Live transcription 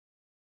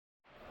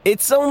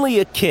It's only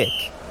a kick,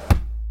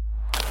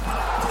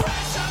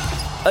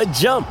 a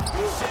jump,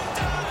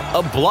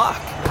 a block.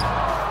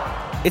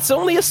 It's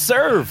only a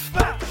serve.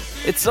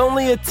 It's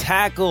only a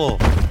tackle,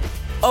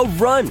 a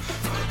run.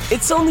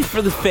 It's only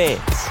for the fans.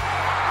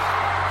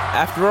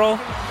 After all,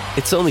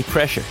 it's only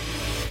pressure.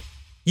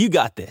 You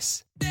got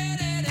this.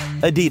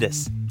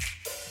 Adidas.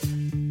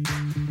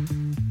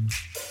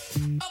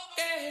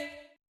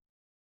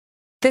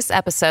 This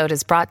episode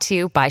is brought to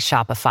you by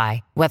Shopify.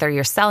 Whether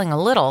you're selling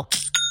a little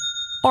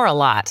or a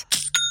lot,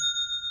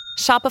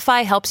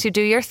 Shopify helps you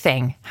do your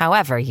thing,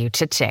 however you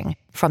cha-ching.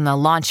 From the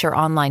launch your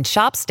online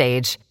shop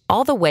stage,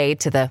 all the way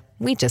to the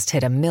we just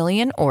hit 1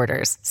 million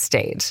orders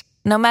stage.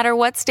 No matter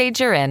what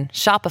stage you're in,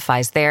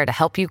 Shopify's there to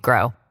help you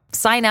grow.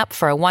 Sign up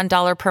for a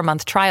 $1 per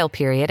month trial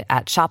period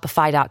at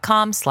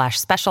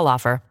shopify.com/special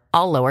offer,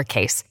 all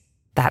lowercase.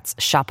 That's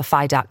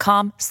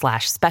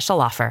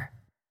shopify.com/special offer.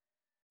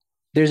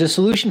 There's a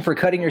solution for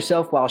cutting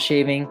yourself while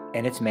shaving,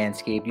 and it's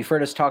Manscaped. You've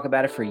heard us talk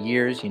about it for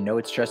years. You know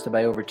it's trusted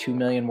by over 2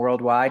 million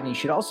worldwide, and you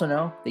should also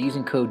know that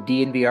using code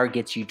DNVR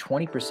gets you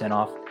 20%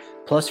 off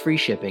plus free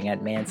shipping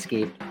at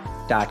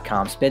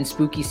manscaped.com. Spend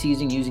spooky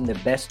season using the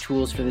best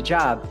tools for the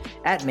job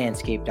at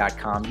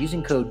manscaped.com,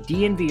 using code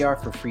DNVR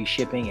for free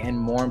shipping and,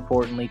 more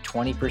importantly,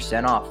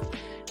 20% off.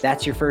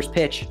 That's your first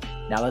pitch.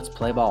 Now let's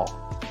play ball.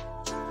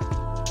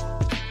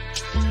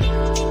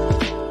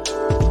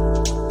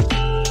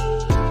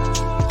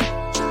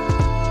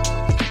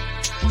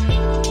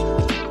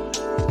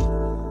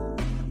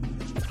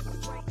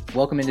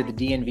 Welcome into the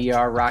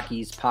DNVR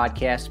Rockies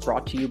podcast,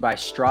 brought to you by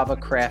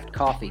Strava Craft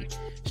Coffee.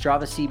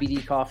 Strava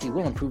CBD coffee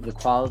will improve the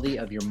quality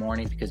of your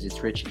morning because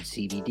it's rich in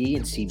CBD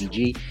and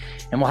CBG,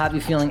 and will have you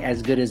feeling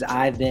as good as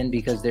I've been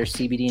because their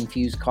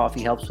CBD-infused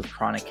coffee helps with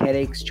chronic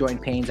headaches,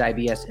 joint pains,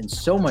 IBS, and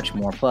so much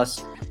more,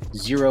 plus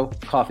zero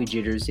coffee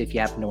jitters if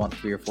you happen to want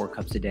 3 or 4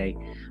 cups a day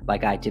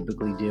like I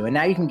typically do. And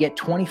now you can get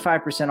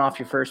 25% off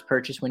your first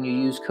purchase when you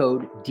use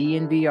code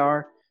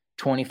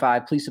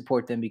DNVR25. Please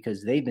support them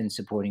because they've been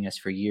supporting us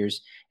for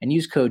years, and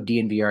use code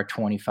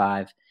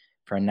DNVR25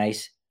 for a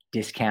nice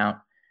discount.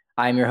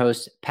 I'm your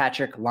host,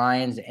 Patrick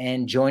Lyons,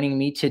 and joining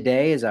me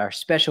today is our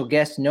special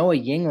guest, Noah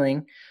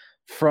Yingling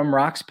from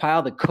Rox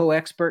Pile, the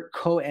co-expert,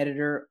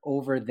 co-editor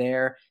over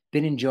there.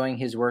 Been enjoying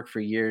his work for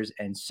years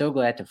and so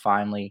glad to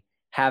finally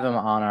have him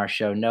on our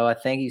show. Noah,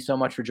 thank you so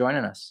much for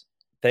joining us.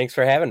 Thanks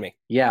for having me.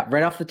 Yeah,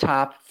 right off the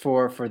top,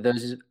 for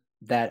those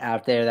that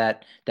out there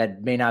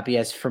that may not be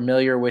as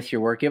familiar with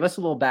your work, give us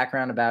a little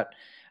background about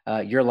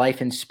your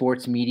life in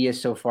sports media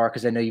so far,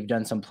 because I know you've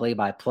done some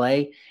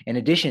play-by-play in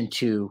addition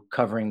to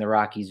covering the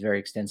Rockies very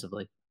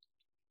extensively.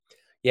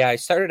 Yeah, I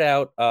started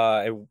out,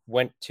 I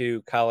went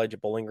to college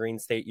at Bowling Green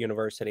State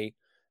University,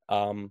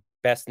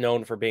 best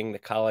known for being the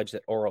college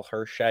that Oral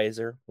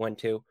Hershiser went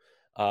to.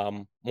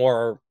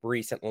 More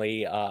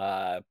recently,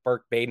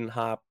 Burke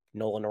Badenhop,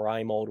 Nolan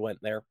Reimold went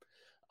there.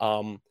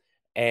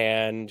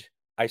 And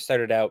I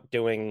started out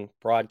doing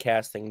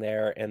broadcasting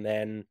there, and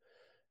then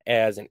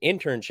as an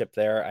internship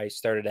there, I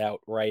started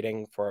out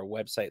writing for a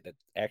website that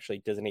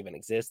actually doesn't even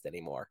exist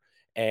anymore.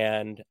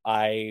 And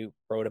I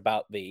wrote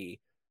about the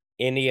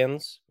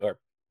Indians, or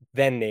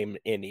then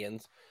named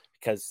Indians,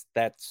 because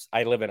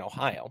I live in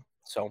Ohio.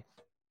 So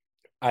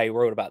I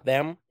wrote about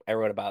them. I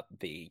wrote about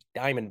the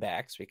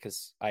Diamondbacks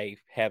because I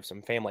have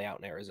some family out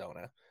in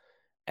Arizona.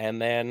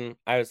 And then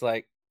I was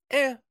like,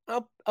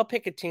 I'll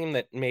pick a team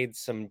that made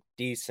some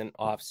decent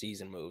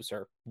off-season moves,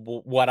 or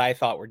what I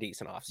thought were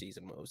decent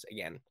off-season moves.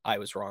 Again, I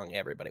was wrong.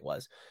 Everybody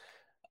was.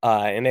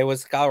 And it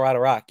was Colorado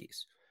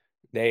Rockies.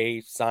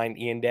 They signed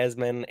Ian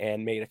Desmond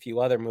and made a few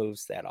other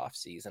moves that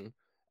off-season.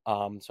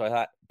 So I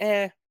thought,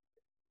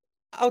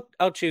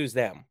 I'll choose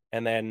them.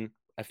 And then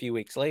a few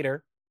weeks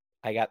later,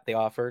 I got the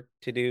offer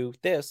to do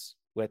this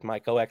with my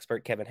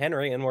co-expert Kevin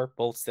Henry, and we're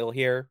both still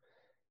here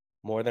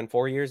more than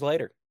 4 years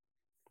later.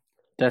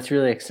 That's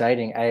really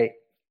exciting.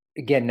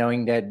 Again,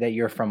 knowing that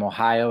you're from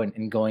Ohio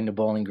and going to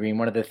Bowling Green,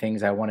 one of the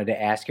things I wanted to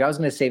ask you, I was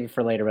going to save it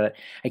for later, but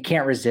I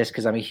can't resist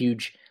because I'm a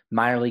huge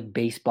minor league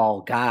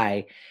baseball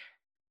guy.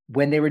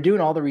 When they were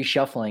doing all the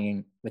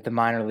reshuffling with the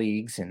minor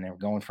leagues and they were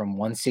going from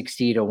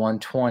 160 to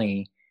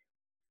 120,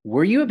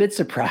 were you a bit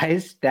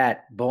surprised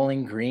that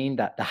Bowling Green,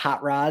 that the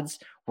Hot Rods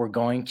were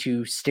going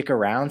to stick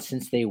around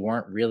since they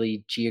weren't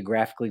really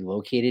geographically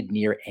located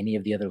near any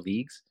of the other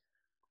leagues?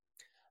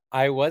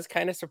 I was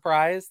kind of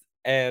surprised.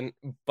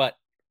 But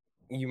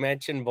you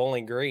mentioned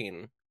Bowling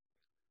Green.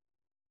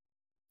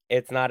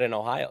 It's not in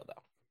Ohio,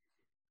 though.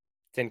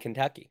 It's in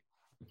Kentucky.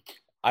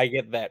 I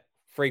get that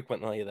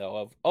frequently,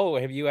 though,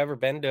 have you ever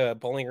been to a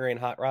Bowling Green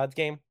Hot Rods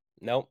game?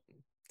 Nope.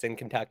 It's in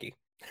Kentucky.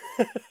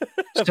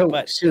 So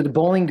the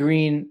Bowling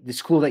Green, the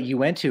school that you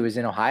went to, is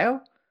in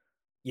Ohio?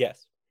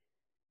 Yes.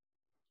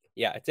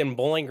 Yeah, it's in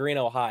Bowling Green,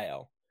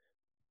 Ohio.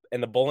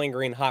 And the Bowling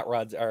Green Hot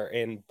Rods are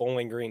in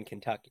Bowling Green,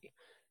 Kentucky.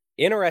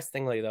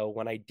 Interestingly, though,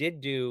 when I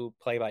did do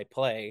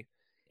play-by-play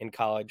in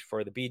college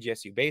for the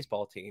BGSU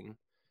baseball team,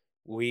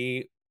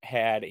 we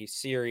had a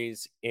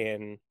series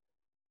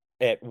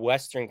at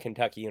Western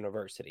Kentucky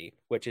University,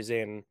 which is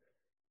in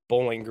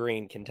Bowling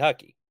Green,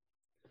 Kentucky.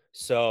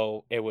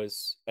 So it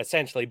was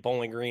essentially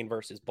Bowling Green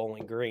versus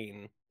Bowling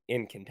Green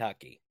in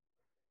Kentucky.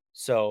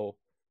 So,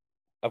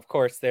 of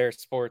course, their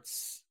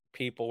sports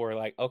people were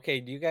like, okay,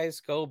 do you guys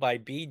go by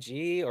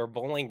BG or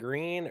Bowling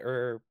Green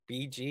or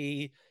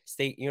BG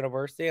State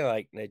University?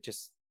 Like, it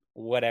just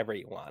whatever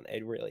you want.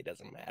 It really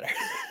doesn't matter.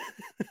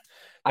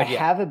 I But yeah,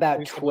 have about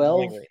we said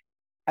Bowling 12 Green.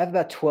 I have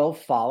about 12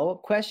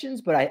 follow-up questions,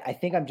 but I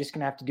think I'm just going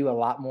to have to do a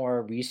lot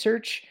more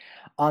research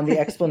on the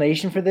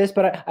explanation for this.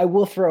 But I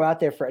will throw out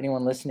there for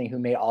anyone listening who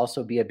may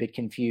also be a bit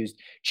confused,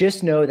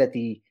 just know that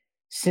the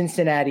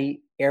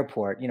Cincinnati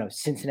airport,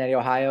 Cincinnati,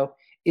 Ohio,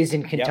 is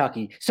in Yep.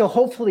 Kentucky. So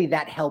hopefully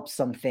that helps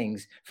some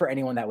things for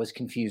anyone that was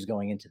confused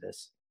going into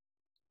this.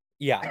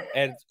 Yeah,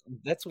 and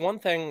that's one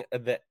thing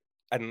that,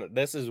 and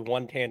this is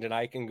one tangent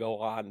I can go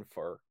on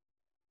for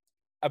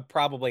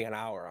probably an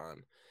hour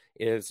on,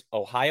 is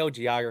Ohio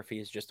geography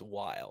is just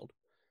wild.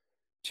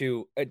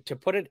 To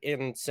put it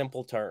in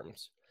simple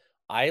terms,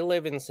 I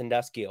live in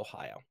Sandusky,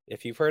 Ohio.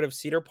 If you've heard of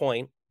Cedar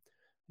Point,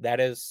 that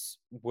is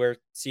where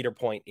Cedar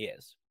Point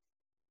is.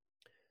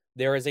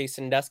 There is a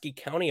Sandusky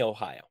County,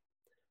 Ohio.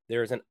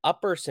 There is an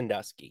Upper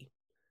Sandusky,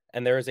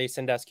 and there is a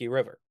Sandusky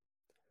River.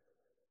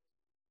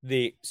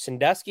 The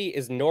Sandusky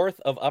is north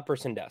of Upper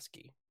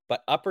Sandusky,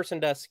 but Upper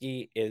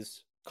Sandusky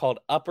is called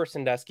Upper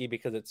Sandusky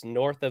because it's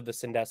north of the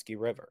Sandusky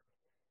River.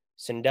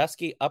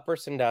 Sandusky, Upper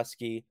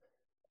Sandusky,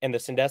 and the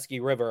Sandusky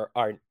River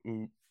are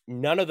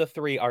none of the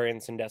three are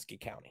in Sandusky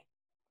County.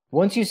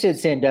 Once you said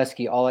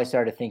Sandusky, all I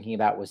started thinking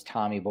about was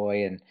Tommy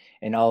Boy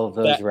and all of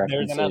those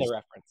references. There's another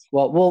reference.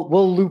 Well,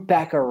 we'll loop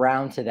back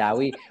around to that.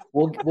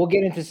 We'll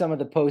get into some of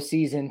the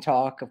postseason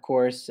talk, of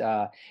course.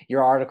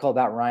 Your article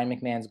about Ryan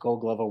McMahon's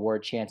Gold Glove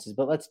Award chances,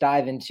 but let's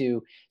dive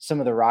into some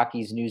of the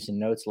Rockies news and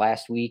notes.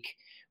 Last week,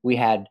 we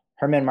had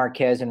German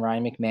Marquez and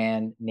Ryan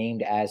McMahon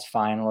named as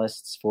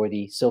finalists for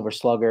the Silver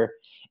Slugger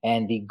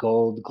and the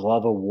Gold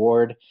Glove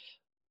Award.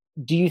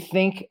 Do you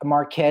think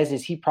Marquez,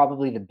 is he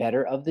probably the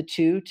better of the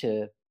two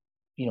to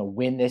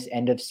win this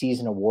end of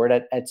season award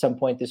at some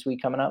point this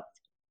week coming up?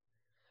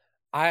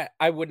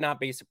 I would not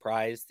be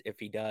surprised if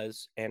he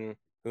does, and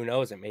who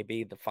knows, it may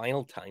be the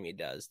final time he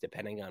does,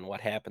 depending on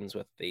what happens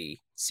with the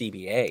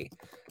CBA.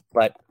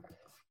 But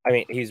I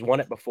mean, he's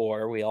won it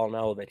before. We all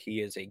know that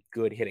he is a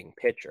good hitting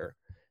pitcher.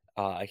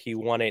 He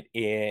won it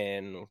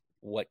in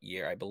what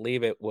year? I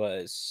believe it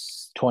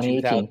was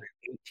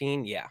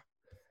 2018. Yeah,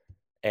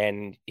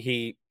 and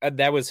he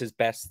that was his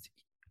best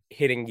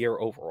hitting year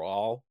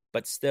overall.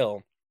 But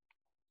still,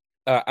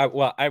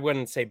 I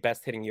wouldn't say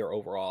best hitting year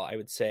overall. I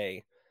would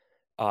say,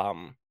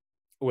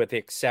 with the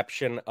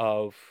exception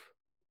of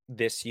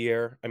this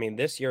year. I mean,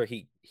 this year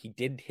he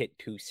did hit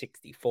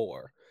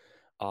 264.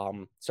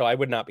 So I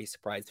would not be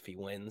surprised if he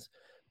wins.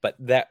 But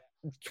that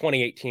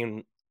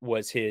 2018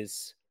 was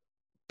his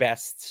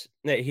best.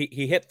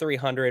 He hit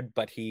 300,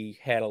 but he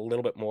had a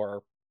little bit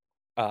more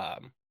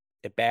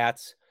at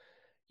bats.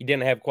 He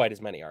didn't have quite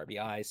as many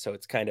RBIs, so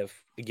it's kind of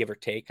a give or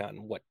take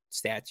on what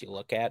stats you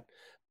look at.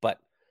 But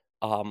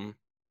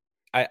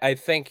I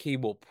think he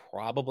will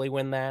probably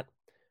win that.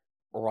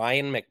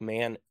 Ryan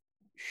McMahon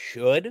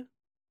should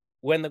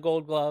win the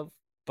Gold Glove,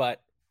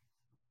 but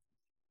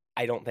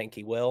I don't think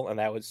he will. And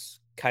that was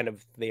kind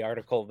of the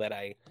article that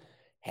I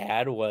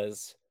had,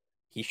 was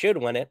he should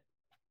win it.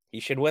 He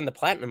should win the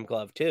Platinum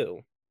Glove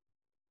too,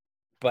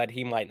 but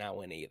he might not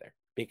win either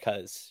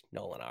because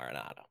Nolan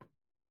Arenado.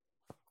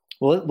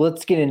 Well,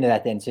 let's get into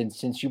that then.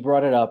 Since you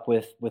brought it up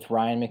with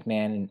Ryan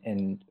McMahon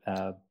and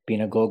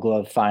being a Gold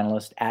Glove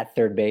finalist at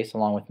third base,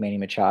 along with Manny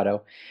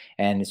Machado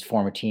and his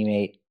former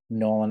teammate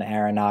Nolan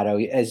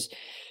Arenado, as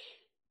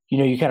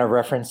you kind of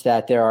referenced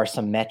that there are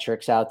some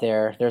metrics out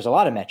there. There's a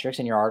lot of metrics,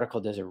 and your article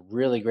does a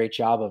really great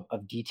job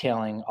of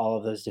detailing all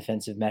of those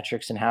defensive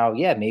metrics and how,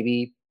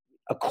 maybe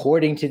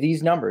according to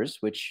these numbers,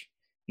 which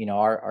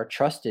are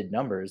trusted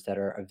numbers that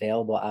are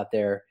available out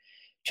there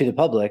to the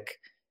public,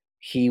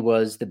 he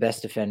was the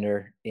best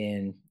defender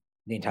in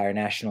the entire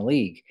National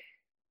League.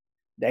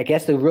 I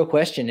guess the real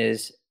question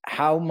is,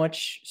 how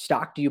much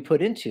stock do you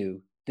put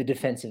into the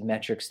defensive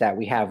metrics that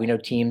we have? We know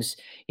teams,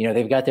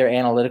 they've got their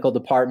analytical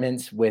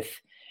departments with,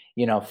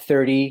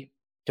 30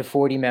 to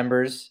 40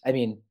 members. I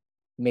mean,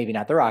 maybe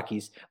not the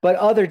Rockies, but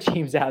other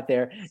teams out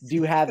there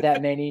do have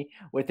that many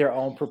with their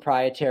own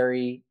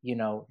proprietary,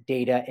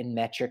 data and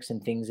metrics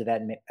and things of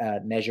that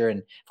measure. And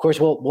of course,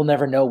 we'll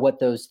never know what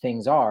those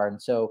things are.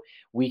 And so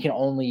we can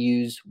only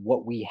use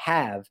what we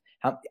have.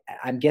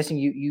 I'm guessing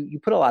you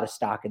put a lot of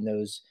stock in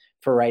those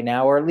for right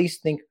now, or at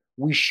least think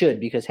we should,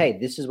 because, hey,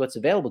 this is what's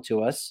available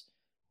to us.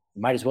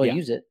 Might as well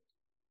use it.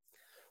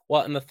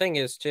 Well, and the thing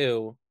is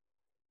too,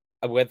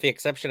 with the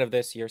exception of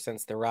this year,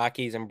 since the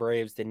Rockies and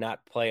Braves did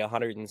not play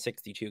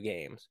 162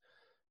 games,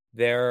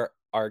 there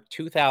are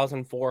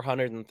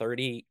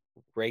 2,430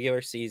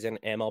 regular season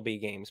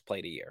MLB games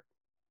played a year,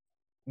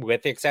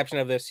 with the exception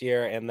of this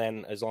year. And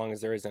then as long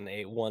as there isn't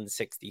a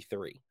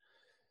 163,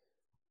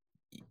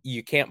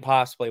 you can't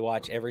possibly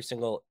watch every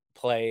single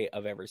play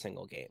of every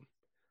single game.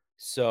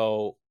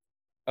 So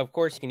of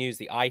course you can use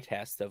the eye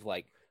test of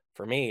like,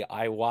 for me,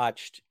 I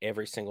watched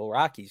every single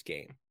Rockies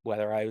game,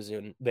 whether I was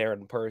there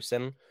in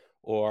person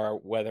or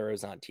whether it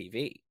was on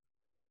TV.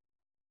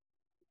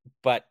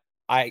 But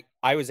I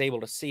was able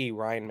to see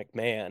Ryan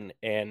McMahon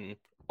and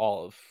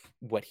all of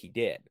what he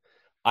did.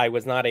 I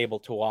was not able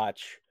to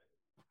watch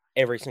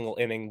every single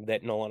inning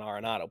that Nolan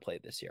Arenado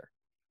played this year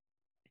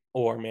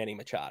or Manny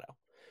Machado.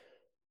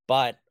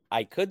 But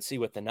I could see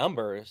with the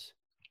numbers,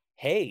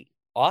 hey,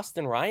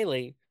 Austin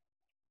Riley,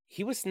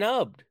 he was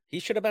snubbed. He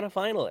should have been a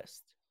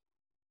finalist,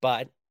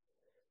 but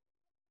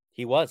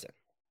he wasn't.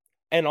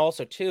 And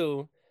also,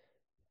 too,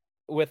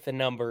 with the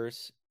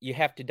numbers, you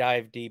have to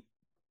dive deep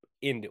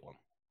into them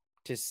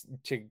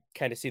to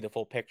kind of see the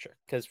full picture.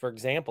 Because, for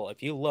example,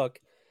 if you look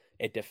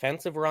at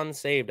defensive runs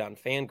saved on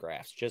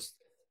Fangraphs, just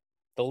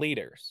the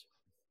leaders,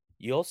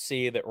 you'll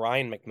see that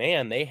Ryan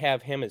McMahon, they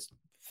have him as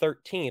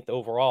 13th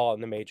overall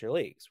in the major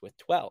leagues with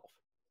 12.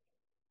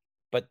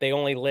 But they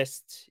only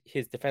list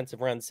his defensive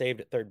runs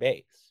saved at third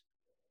base.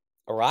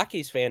 A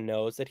Rockies fan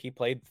knows that he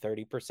played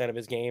 30% of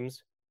his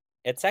games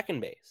at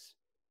second base.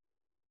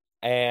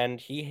 And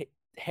he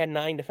had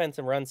 9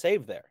 defensive runs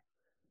saved there.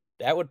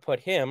 That would put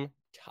him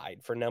tied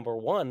for number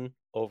 1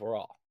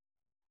 overall.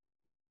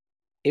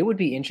 It would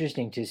be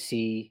interesting to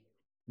see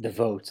the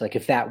votes, like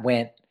if that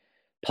went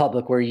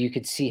public where you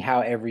could see how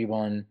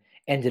everyone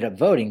ended up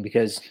voting,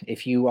 because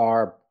if you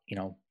are,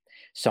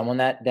 someone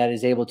that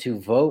is able to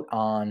vote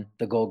on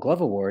the Gold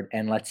Glove Award,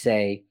 and let's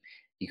say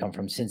you come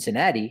from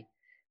Cincinnati,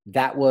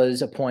 that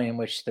was a point in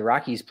which the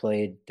Rockies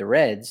played the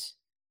Reds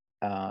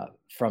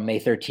from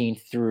May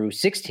 13th through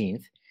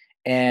 16th.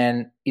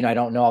 And, I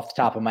don't know off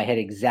the top of my head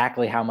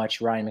exactly how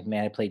much Ryan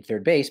McMahon had played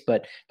third base,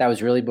 but that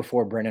was really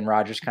before Brendan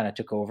Rodgers kind of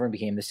took over and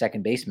became the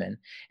second baseman.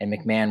 And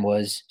McMahon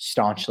was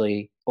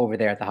staunchly over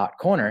there at the hot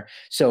corner.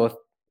 So if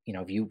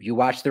you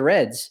watch the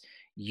Reds,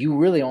 you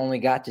really only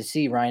got to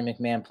see Ryan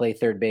McMahon play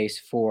third base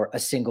for a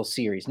single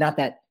series. Not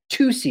that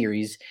 2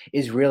 series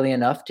is really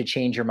enough to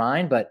change your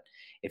mind, but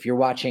if you're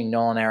watching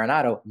Nolan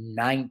Arenado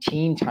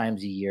 19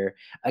 times a year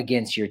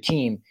against your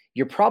team,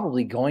 you're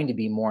probably going to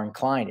be more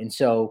inclined. And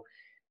so,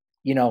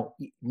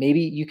 maybe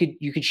you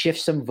could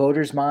shift some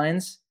voters'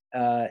 minds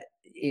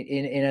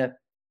in a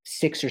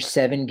 6 or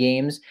 7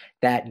 games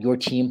that your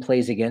team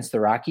plays against the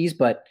Rockies.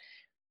 But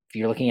if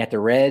you're looking at the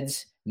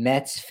Reds,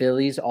 Mets,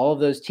 Phillies, all of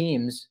those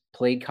teams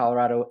played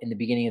Colorado in the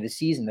beginning of the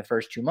season, the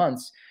first 2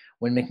 months,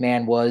 when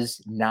McMahon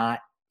was not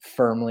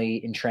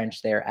firmly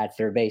entrenched there at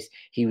third base.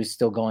 He was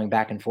still going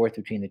back and forth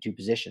between the 2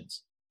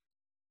 positions.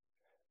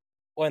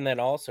 Well, and then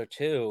also,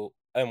 too,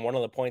 and one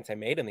of the points I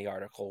made in the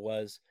article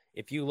was,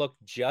 if you look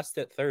just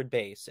at third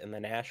base in the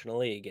National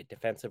League at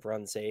defensive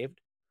runs saved,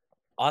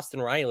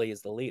 Austin Riley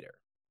is the leader.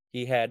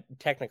 He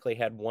technically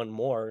had 1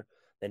 more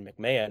than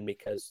McMahon,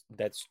 because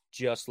that's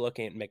just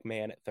looking at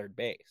McMahon at third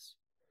base.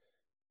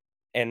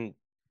 And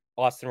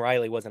Austin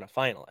Riley wasn't a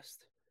finalist.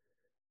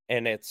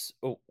 And it's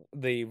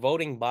the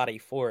voting body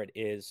for it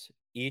is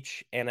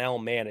each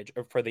NL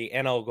manager for the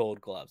NL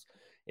Gold Gloves.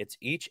 It's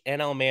each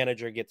NL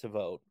manager gets a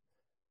vote,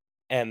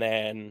 and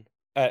then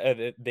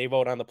they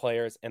vote on the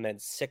players, and then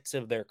 6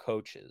 of their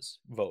coaches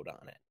vote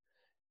on it.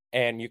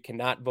 And you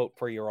cannot vote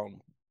for your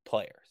own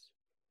players.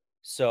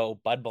 So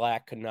Bud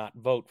Black could not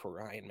vote for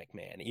Ryan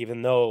McMahon,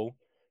 even though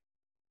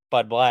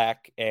Bud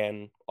Black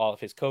and all of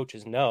his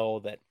coaches know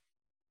that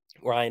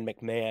Ryan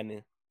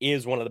McMahon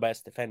is one of the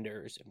best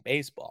defenders in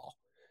baseball.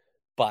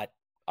 But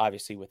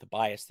obviously with the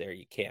bias there,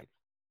 you can't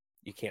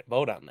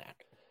vote on that.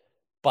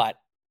 But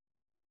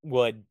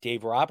would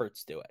Dave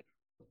Roberts do it?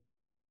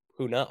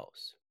 Who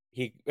knows?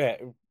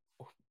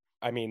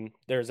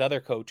 There's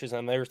other coaches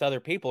and there's other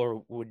people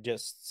who would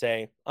just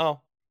say, oh,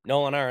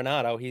 Nolan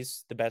Arenado,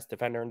 he's the best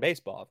defender in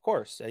baseball. Of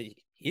course,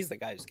 he's the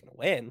guy who's going to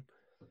win.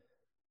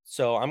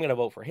 So I'm going to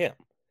vote for him.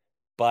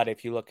 But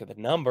if you look at the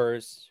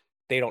numbers,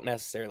 they don't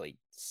necessarily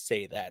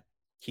say that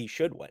he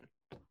should win.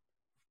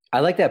 I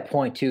like that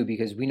point too,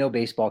 because we know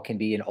baseball can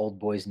be an old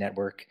boys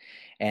network,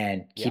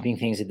 and keeping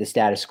things at the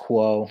status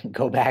quo.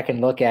 Go back and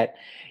look at,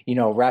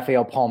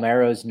 Rafael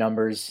Palmeiro's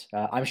numbers.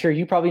 I'm sure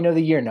you probably know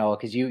the year, Noah,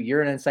 because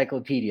you're an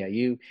encyclopedia.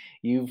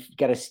 You've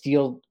got a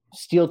steel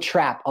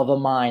trap of a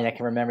mind that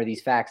can remember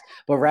these facts.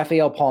 But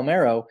Rafael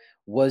Palmeiro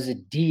was a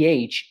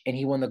DH, and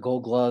he won the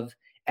Gold Glove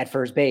at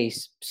first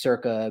base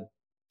circa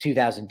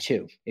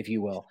 2002, if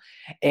you will.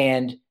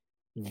 And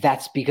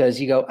that's because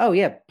you go, oh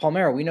yeah,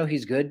 Palmeiro, we know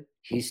he's good.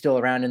 He's still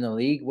around in the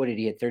league. What did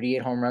he hit?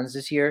 38 home runs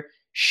this year?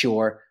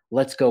 Sure.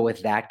 Let's go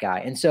with that guy.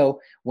 And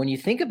so when you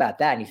think about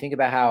that and you think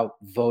about how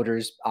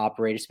voters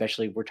operate,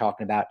 especially if we're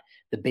talking about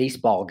the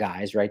baseball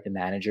guys, right? The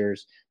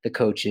managers, the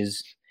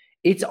coaches,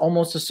 it's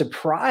almost a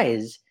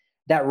surprise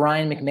that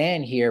Ryan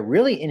McMahon here,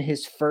 really in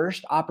his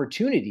first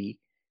opportunity,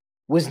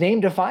 was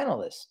named a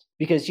finalist,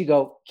 because you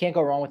can't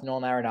go wrong with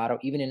Nolan Arenado,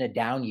 even in a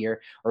down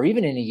year, or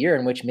even in a year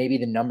in which maybe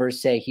the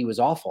numbers say he was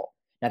awful.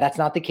 Now, that's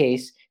not the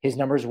case. His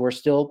numbers were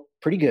still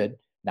pretty good,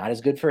 not as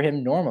good for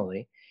him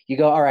normally. You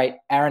go, all right,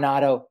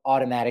 Arenado,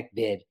 automatic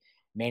bid.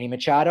 Manny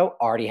Machado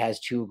already has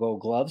 2 Gold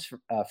Gloves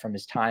from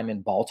his time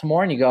in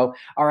Baltimore. And you go,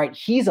 all right,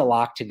 he's a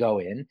lock to go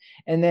in.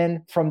 And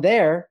then from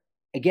there,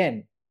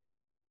 again,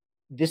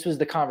 this was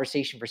the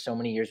conversation for so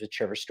many years with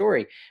Trevor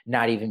Story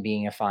not even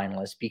being a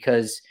finalist,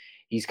 because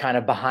he's kind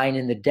of behind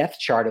in the depth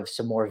chart of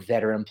some more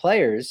veteran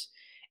players,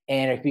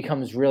 and it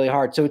becomes really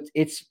hard. So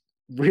it's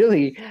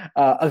really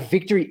a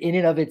victory in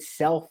and of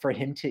itself for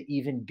him to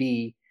even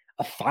be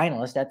a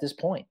finalist at this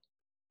point.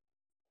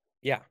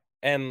 Yeah.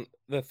 And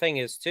the thing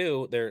is,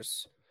 too,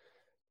 there's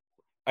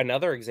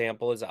another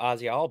example is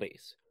Ozzie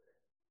Albies.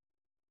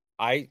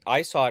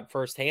 I saw it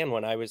firsthand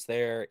when I was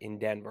there in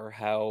Denver,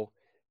 how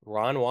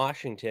Ron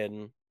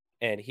Washington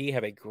and he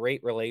have a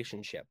great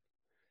relationship.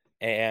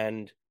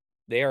 And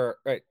they are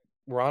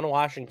Ron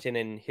Washington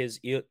and his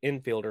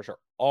infielders are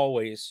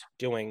always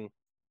doing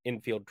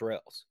infield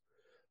drills.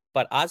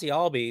 But Ozzie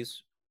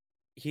Albies,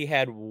 he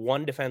had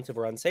one defensive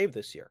run saved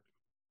this year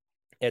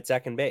at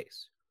second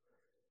base.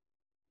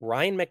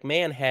 Ryan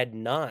McMahon had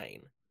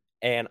 9,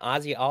 and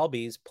Ozzie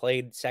Albies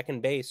played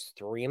second base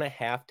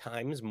 3.5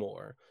 times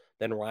more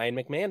than Ryan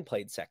McMahon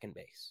played second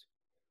base.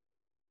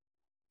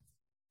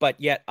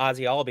 But yet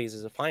Ozzie Albies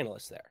is a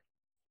finalist there.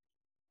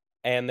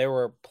 And there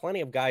were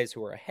plenty of guys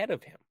who were ahead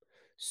of him.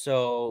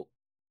 So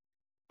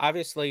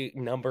obviously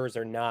numbers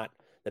are not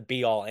the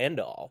be all end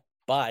all,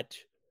 but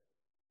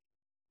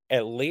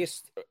at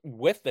least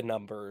with the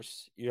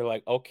numbers, you're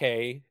like,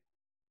 okay,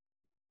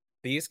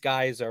 these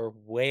guys are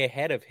way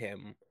ahead of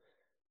him,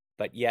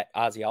 but yet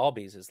Ozzie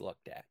Albies is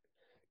looked at.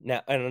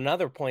 Now, and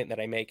another point that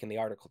I make in the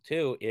article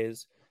too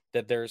is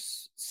that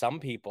there's some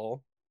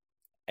people,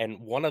 and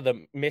one of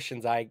the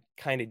missions I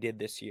kind of did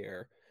this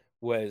year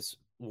was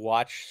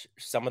watch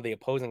some of the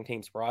opposing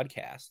teams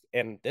broadcast.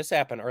 And this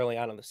happened early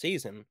on in the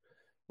season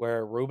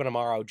where Ruben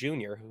Amaro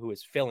Jr., who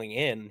was filling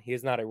in, he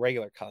is not a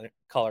regular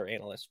color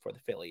analyst for the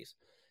Phillies.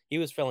 He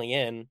was filling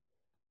in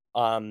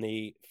on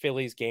the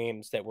Phillies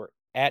games that were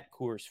at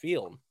Coors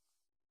Field.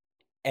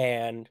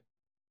 And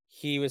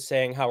he was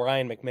saying how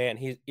Ryan McMahon,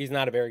 he's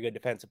not a very good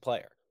defensive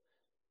player.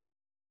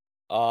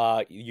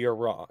 You're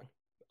wrong.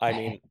 I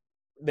mean,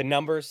 the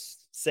numbers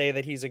say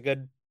that he's a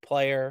good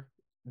player.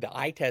 The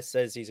eye test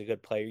says he's a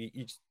good player.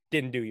 You just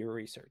didn't do your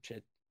research.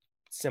 It's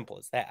simple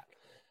as that.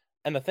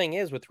 And the thing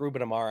is with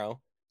Ruben Amaro,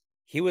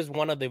 he was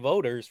one of the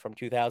voters from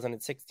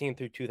 2016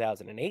 through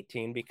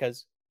 2018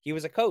 because he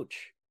was a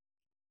coach.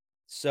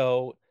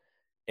 So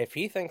if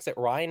he thinks that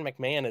Ryan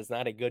McMahon is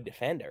not a good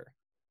defender,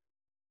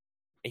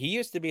 he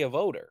used to be a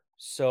voter.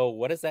 So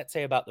what does that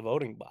say about the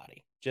voting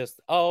body? Just,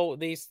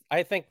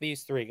 I think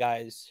these 3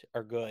 guys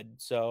are good,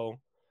 so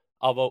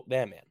I'll vote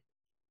them in.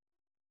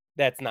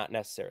 That's not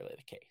necessarily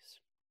the case.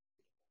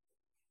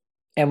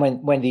 And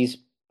when these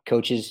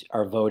coaches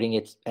are voting,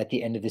 it's at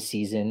the end of the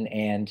season.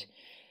 And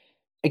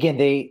again,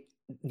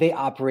 they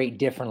operate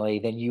differently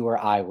than you or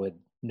I would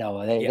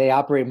know. They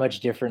operate much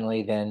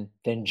differently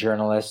than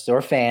journalists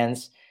or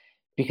fans,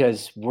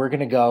 because we're going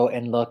to go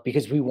and look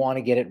because we want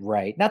to get it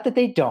right. Not that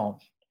they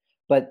don't,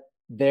 but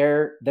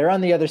they're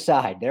on the other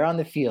side. They're on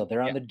the field.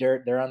 They're on the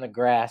dirt. They're on the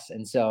grass.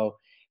 And so,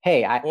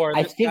 hey, I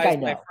think I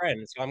know. My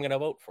friend, so I'm going to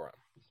vote for him.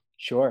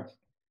 Sure.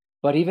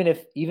 But even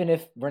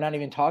if we're not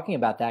even talking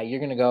about that, you're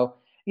going to go,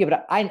 yeah,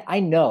 but I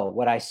know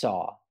what I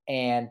saw,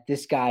 and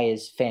this guy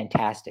is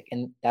fantastic,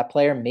 and that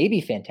player may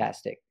be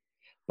fantastic.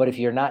 But if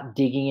you're not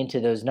digging into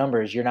those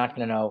numbers, you're not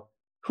going to know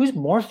who's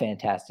more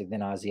fantastic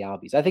than Ozzie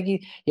Albies. I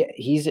think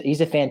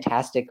he's a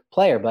fantastic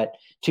player, but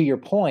to your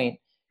point,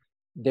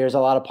 there's a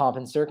lot of pomp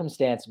and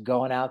circumstance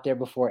going out there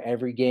before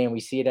every game. We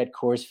see it at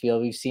Coors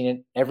Field. We've seen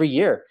it every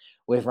year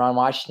with Ron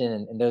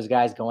Washington and those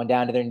guys going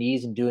down to their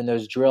knees and doing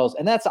those drills.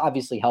 And that's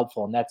obviously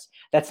helpful. And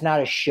that's not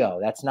a show.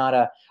 That's not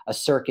a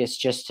circus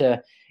just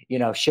to,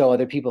 show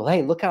other people,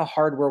 hey, look how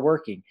hard we're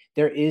working.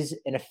 There is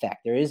an effect.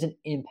 There is an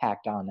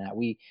impact on that.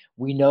 We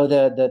know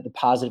the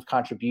positive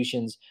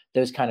contributions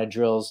those kind of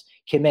drills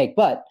can make,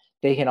 but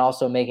they can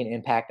also make an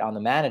impact on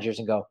the managers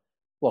and go,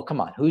 well,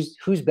 come on,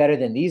 who's better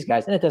than these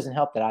guys? And it doesn't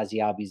help that Ozzie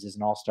Albies is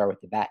an all-star with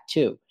the bat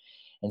too.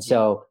 And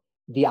so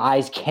the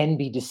eyes can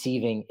be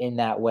deceiving in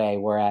that way.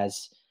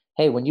 Whereas,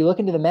 hey, when you look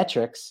into the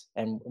metrics,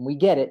 and we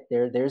get it,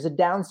 there's a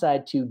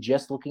downside to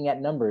just looking at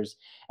numbers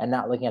and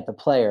not looking at the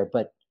player.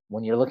 But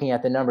when you're looking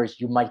at the numbers,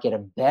 you might get a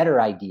better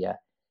idea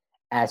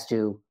as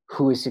to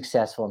who is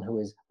successful and who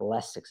is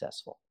less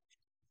successful.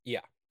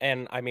 Yeah.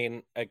 And I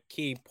mean, a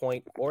key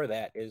point for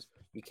that is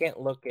you can't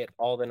look at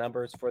all the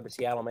numbers for the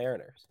Seattle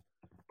Mariners.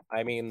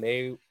 I mean,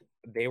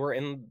 they were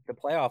in the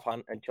playoff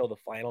hunt until the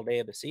final day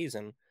of the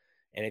season.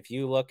 And if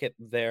you look at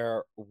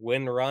their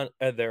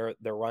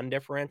their run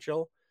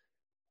differential,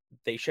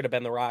 they should have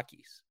been the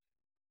Rockies.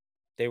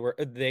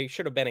 They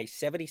should have been a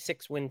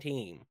 76-win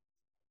team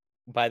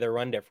by their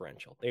run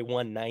differential. They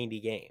won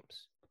 90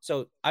 games.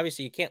 So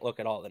obviously you can't look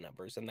at all the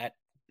numbers, and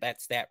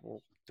that's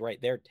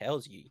right there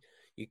tells you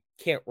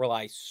can't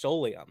rely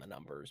solely on the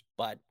numbers.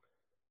 But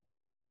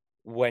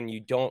when you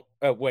don't,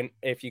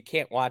 if you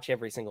can't watch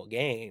every single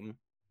game,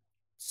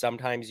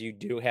 sometimes you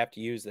do have to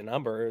use the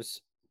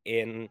numbers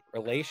in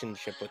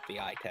relationship with the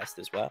eye test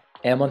as well.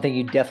 And one thing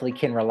you definitely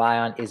can rely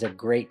on is a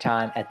great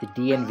time at the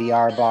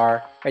DNVR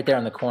bar right there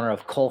on the corner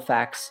of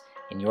Colfax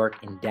and York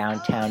in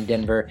downtown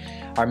Denver.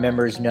 Our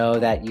members know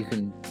that you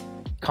can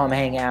come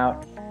hang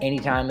out, any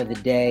time of the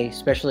day,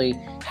 especially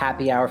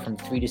happy hour from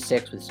 3 to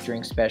 6 with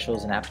drink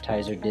specials and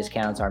appetizer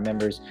discounts. Our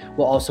members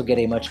will also get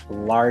a much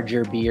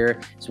larger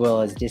beer as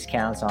well as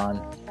discounts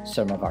on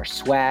some of our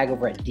swag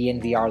over at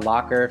DNVR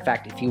Locker. In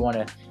fact, if you want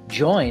to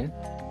join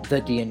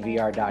the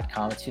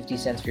DNVR.com, it's 50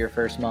 cents for your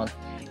first month.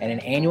 And an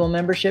annual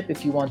membership,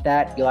 if you want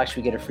that, you'll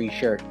actually get a free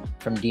shirt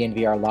from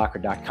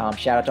DNVRlocker.com.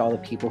 Shout out to all the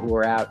people who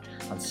were out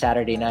on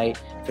Saturday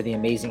night for the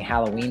amazing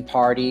Halloween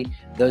party.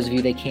 Those of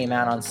you that came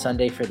out on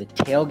Sunday for the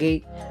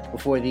tailgate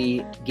before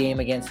the game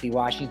against the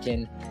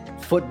Washington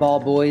Football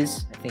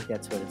Boys. I think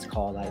that's what it's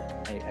called. I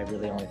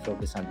really only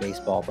focus on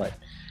baseball, but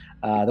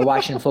the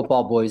Washington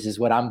Football Boys is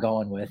what I'm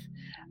going with.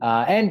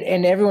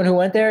 And everyone who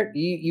went there,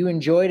 you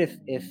enjoyed.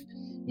 If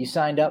you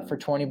signed up for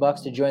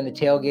 $20 to join the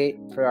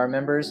tailgate for our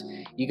members,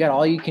 you got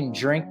all you can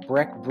drink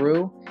Breck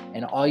Brew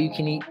and all you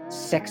can eat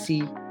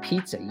sexy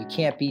pizza. You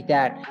can't beat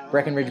that.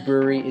 Breckenridge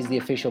Brewery is the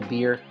official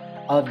beer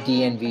of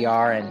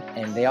DNVR,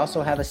 and they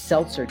also have a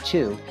seltzer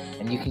too,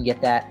 and you can get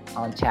that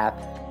on tap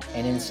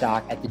and in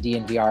stock at the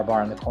DNVR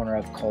bar on the corner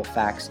of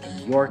Colfax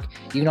and York.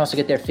 You can also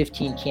get their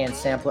 15-can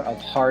sampler of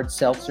hard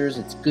seltzers.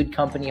 It's Good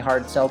Company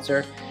hard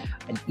seltzer,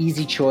 an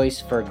easy choice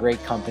for a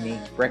great company.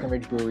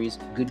 Breckenridge Brewery's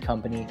Good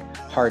Company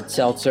hard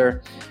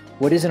seltzer.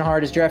 What isn't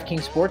hard is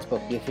DraftKings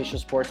Sportsbook, the official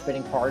sports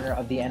betting partner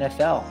of the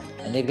NFL.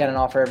 And they've got an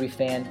offer every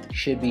fan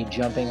should be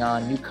jumping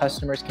on. New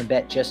customers can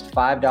bet just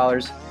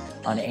 $5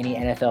 on any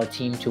NFL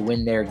team to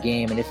win their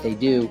game. And if they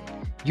do,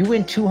 you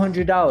win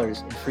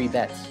 $200 in free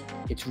bets.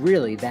 It's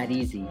really that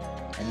easy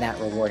and that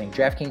rewarding.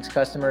 DraftKings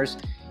customers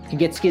can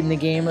get skin in the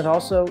game with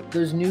also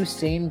those new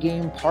same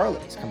game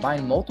parlays.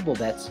 Combine multiple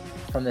bets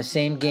from the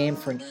same game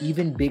for an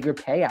even bigger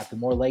payout. The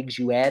more legs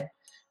you add,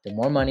 the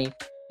more money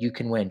you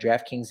can win.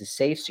 DraftKings is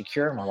safe,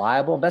 secure, and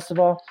reliable. Best of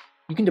all,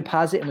 you can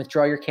deposit and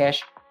withdraw your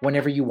cash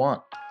whenever you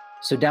want.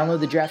 So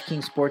download the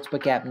DraftKings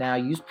Sportsbook app now.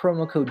 Use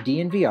promo code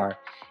DNVR,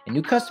 and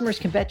new customers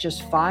can bet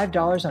just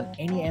 $5 on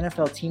any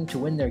NFL team to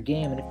win their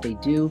game. And if they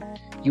do,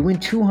 you win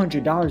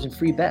 $200 in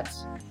free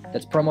bets.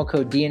 That's promo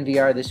code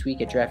DNVR this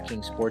week at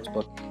DraftKings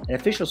Sportsbook, an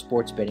official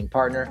sports betting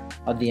partner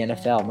of the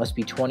NFL. Must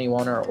be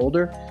 21 or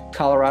older.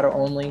 Colorado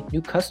only.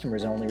 New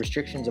customers only.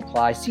 Restrictions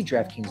apply. See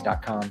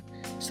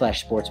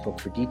DraftKings.com/sportsbook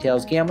for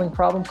details. Gambling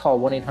problem? Call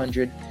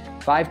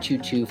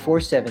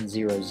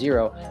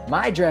 1-800-522-4700.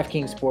 My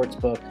DraftKings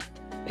Sportsbook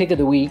pick of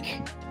the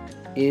week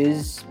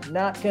is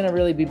not going to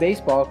really be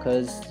baseball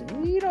because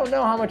we don't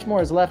know how much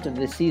more is left of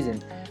this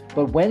season.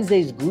 But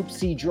Wednesday's Group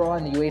C draw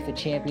in the UEFA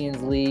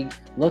Champions League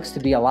looks to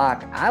be a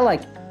lock. I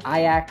like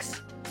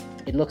Ajax.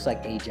 It looks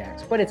like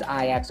Ajax, but it's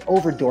Ajax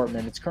over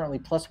Dortmund. It's currently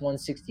plus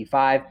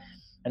 165,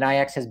 and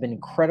Ajax has been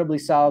incredibly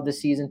solid this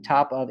season,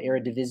 top of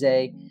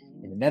Eredivisie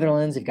in the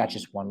Netherlands. They've got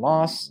just one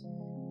loss.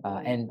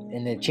 And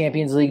in the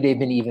Champions League, they've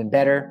been even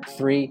better,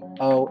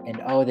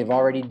 3-0-0. They've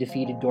already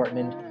defeated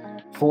Dortmund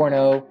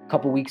 4-0 a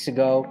couple weeks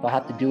ago. They'll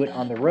have to do it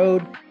on the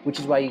road, which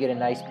is why you get a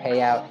nice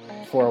payout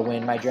for a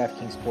win. My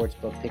DraftKings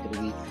Sportsbook pick of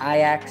the week,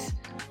 Ajax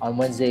on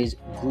Wednesday's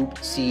Group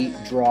C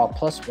draw,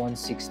 plus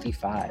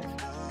 165.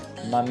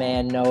 My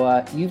man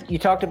Noah, you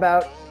talked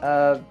about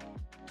a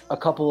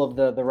couple of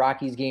the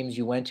Rockies games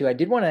you went to. I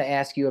did want to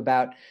ask you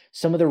about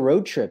some of the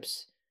road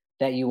trips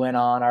that you went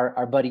on.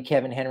 Our buddy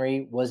Kevin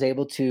Henry was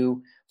able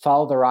to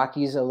follow the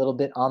Rockies a little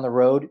bit on the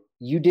road.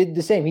 You did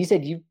the same. He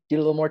said you did a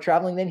little more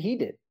traveling than he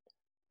did.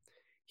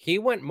 He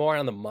went more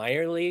on the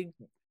minor league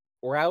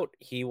route.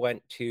 He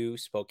went to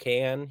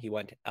Spokane. He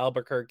went to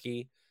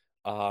Albuquerque.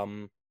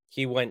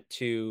 He went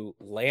to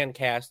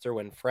Lancaster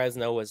when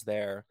Fresno was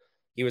there.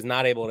 He was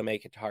not able to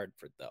make it to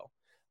Hartford though.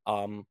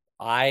 And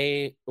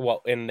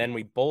then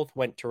we both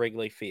went to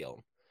Wrigley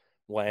Field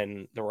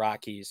when the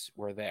Rockies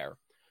were there.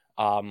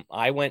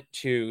 I went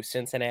to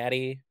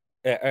Cincinnati.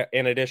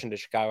 In addition to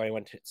Chicago, I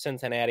went to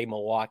Cincinnati,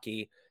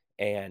 Milwaukee,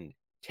 and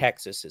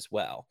Texas as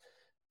well.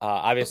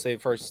 Obviously,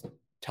 the first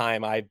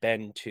time I've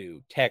been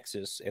to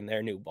Texas in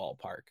their new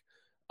ballpark.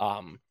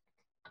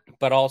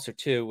 But also,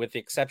 too, with the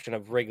exception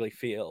of Wrigley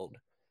Field,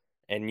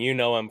 and you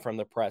know him from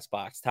the press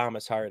box,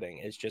 Thomas Harding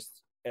is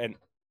just an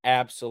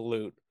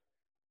absolute.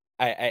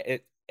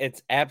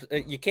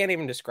 You can't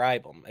even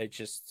describe him. It's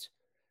just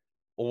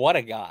what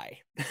a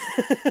guy.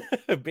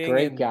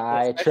 Great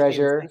guy, a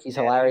treasure. He's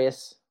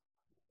hilarious.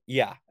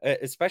 Yeah,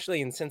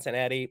 especially in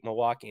Cincinnati,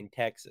 Milwaukee, and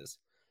Texas.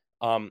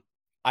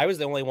 I was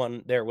the only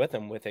one there with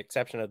him, with the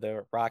exception of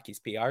the Rockies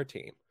PR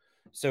team.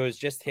 So it was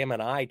just him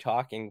and I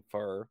talking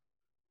for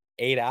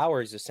 8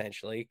 hours,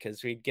 essentially,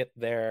 because we'd get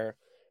there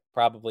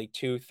probably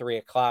 2-3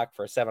 o'clock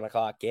for a 7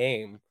 o'clock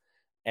game.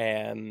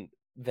 And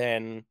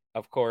then,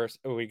 of course,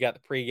 we got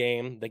the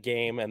pregame, the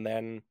game, and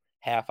then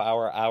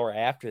hour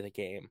after the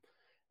game.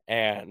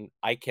 And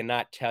I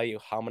cannot tell you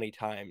how many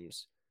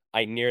times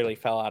I nearly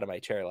fell out of my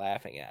chair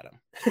laughing at him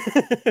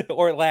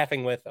or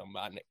laughing with him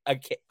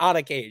on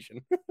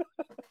occasion.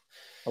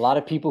 A lot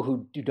of people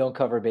who don't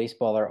cover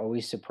baseball are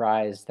always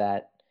surprised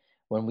that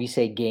when we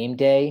say game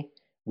day,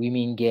 we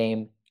mean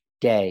game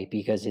day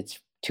because it's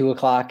 2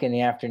 o'clock in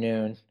the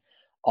afternoon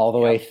all the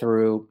way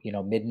through,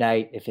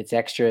 midnight. If it's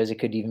extras, it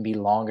could even be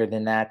longer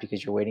than that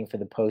because you're waiting for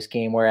the post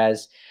game.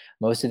 Whereas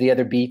most of the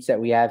other beats that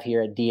we have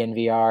here at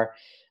DNVR,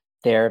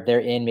 they're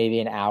in maybe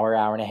an hour,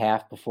 hour and a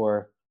half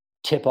before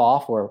tip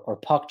off or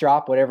puck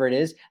drop, whatever it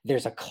is.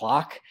 There's a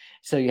clock,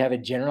 so you have a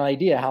general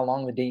idea how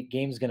long the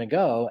game's going to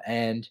go,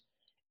 and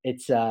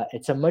it's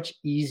a much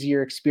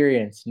easier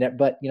experience.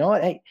 But you know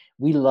what? Hey,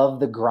 we love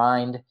the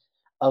grind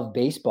of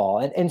baseball,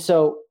 and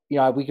so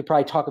we could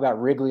probably talk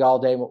about Wrigley all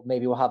day.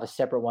 Maybe we'll have a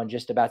separate one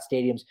just about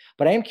stadiums.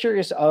 But I am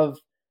curious of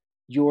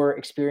your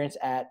experience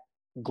at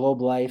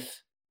Globe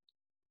Life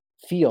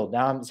Field.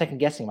 Now I'm second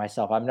guessing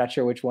myself. I'm not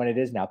sure which one it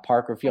is now,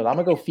 Park or Field. I'm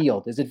gonna go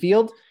Field. Is it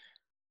Field?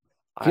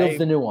 Field's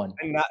the new one.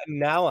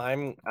 Now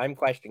I'm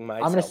questioning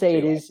myself. I'm gonna say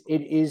too.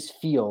 It is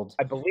Field.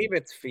 I believe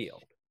it's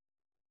Field.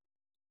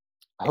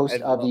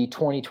 Host of the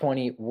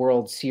 2020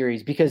 World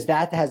Series, because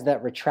that has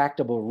that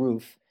retractable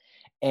roof,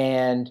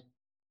 and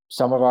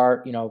some of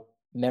our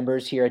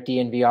members here at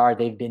DNVR,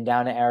 they've been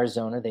down to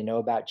Arizona. They know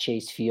about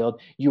Chase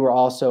Field. You were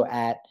also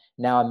at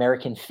now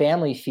American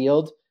Family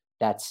Field.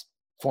 That's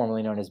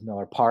formerly known as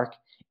Miller Park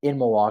in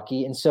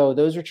Milwaukee. And so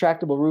those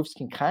retractable roofs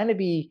can kind of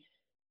be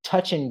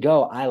touch and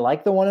go. I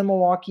like the one in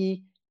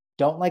Milwaukee,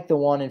 don't like the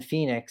one in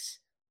Phoenix.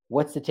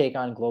 What's the take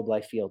on Globe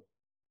Life Field?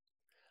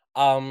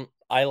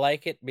 I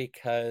like it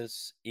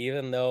because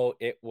even though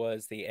it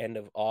was the end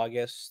of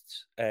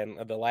August and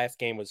the last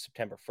game was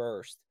September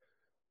 1st,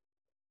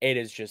 it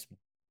is just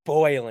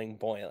boiling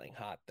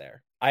hot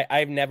there.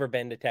 I've never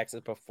been to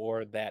Texas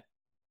before that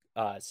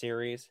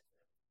series,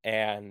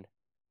 and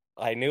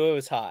I knew it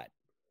was hot.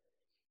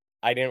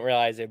 I didn't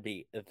realize it'd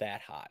be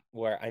that hot.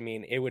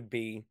 It would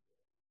be.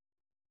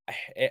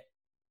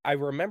 I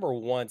remember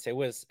once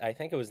I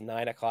think it was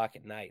 9:00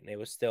 at night, and it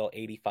was still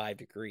 85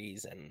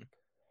 degrees and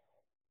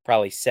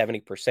probably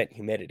 70%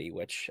 humidity,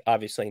 which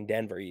obviously in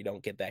Denver you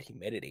don't get that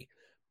humidity.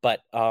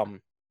 But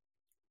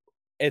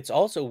it's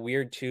also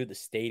weird too, the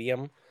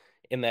stadium,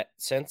 in that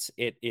sense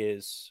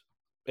it's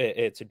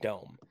a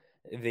dome.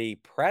 The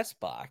press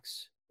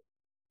box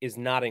is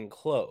not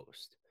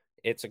enclosed.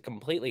 It's a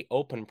completely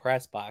open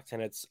press box,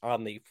 and it's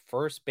on the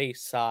first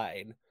base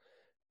side,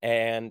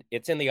 and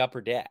it's in the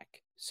upper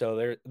deck.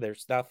 So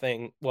there's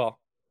nothing. Well,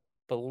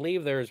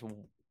 believe there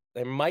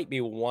might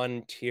be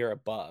one tier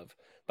above,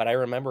 but I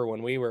remember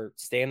when we were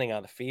standing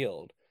on the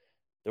field,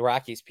 the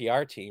Rockies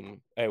PR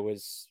team, it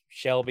was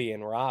Shelby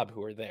and Rob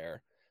who were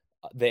there.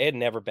 They had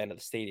never been to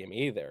the stadium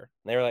either.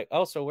 And they were like,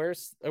 "Oh, so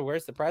where's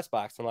the press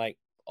box?" I'm like,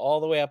 "All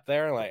the way up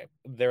there." And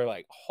they're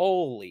like,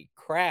 "Holy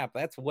crap,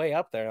 that's way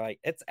up there!" Like,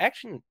 it's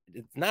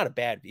not a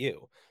bad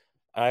view.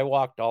 I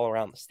walked all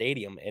around the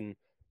stadium, and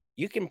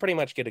you can pretty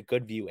much get a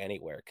good view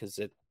anywhere because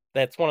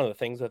that's one of the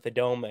things with the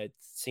dome. It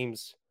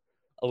seems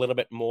a little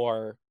bit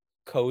more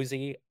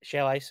cozy,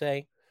 shall I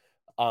say?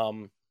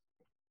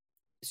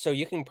 So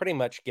you can pretty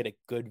much get a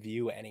good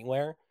view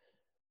anywhere,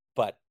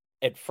 but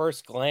at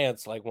first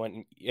glance,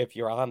 if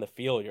you're on the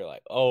field, you're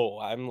like, "Oh,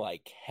 I'm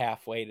like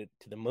halfway to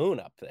the moon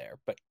up there."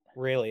 But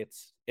really,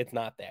 it's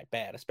not that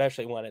bad,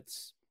 especially when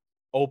it's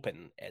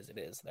open as it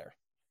is there.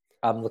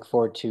 I'm looking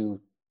forward to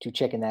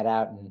checking that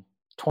out in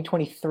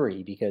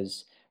 2023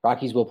 because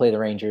Rockies will play the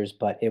Rangers,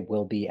 but it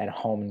will be at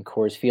home in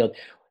Coors Field.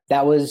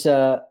 That was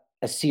a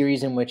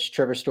series in which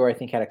Trevor Story, I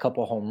think, had a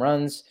couple of home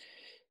runs.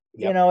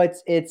 Yep.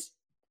 It's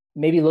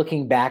maybe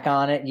looking back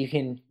on it, you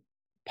can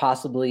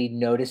possibly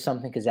notice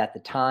something because at the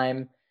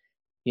time,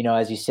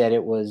 as you said,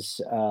 it was,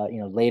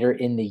 later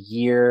in the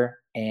year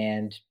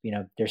and,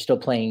 they're still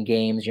playing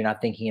games. You're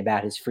not thinking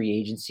about his free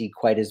agency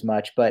quite as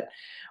much. But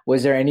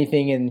was there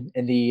anything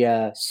in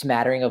the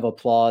smattering of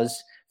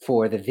applause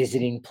for the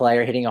visiting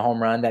player hitting a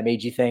home run that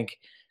made you think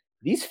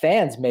these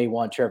fans may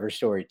want Trevor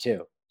Story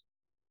too?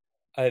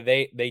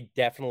 They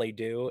definitely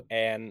do.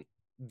 And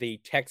the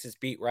Texas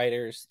beat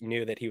writers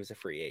knew that he was a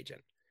free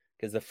agent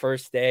because the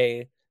first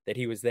day that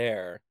he was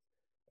there,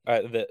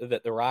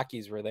 that the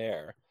Rockies were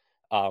there,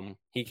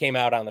 he came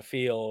out on the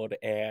field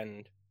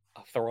and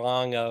a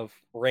throng of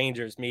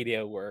Rangers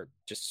media were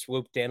just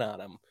swooped in on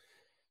him.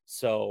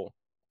 So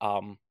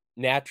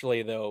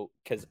naturally, though,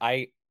 because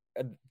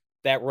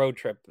that road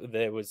trip,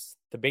 there was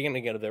the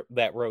beginning of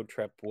that road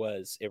trip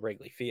was at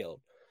Wrigley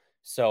Field.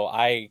 So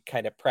I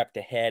kind of prepped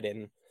ahead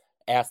and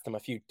asked him a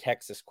few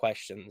Texas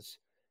questions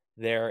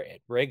there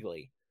at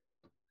Wrigley.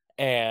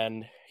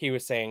 And he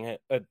was saying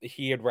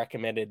he had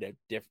recommended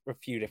a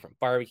few different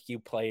barbecue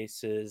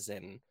places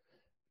and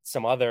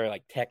some other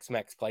like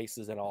Tex-Mex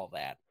places and all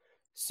that.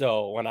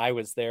 So when I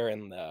was there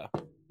in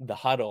the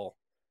huddle,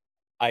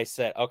 I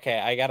said, "Okay,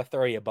 I got to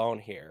throw you a bone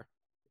here.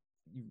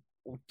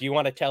 Do you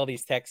want to tell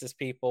these Texas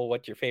people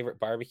what your favorite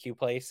barbecue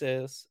place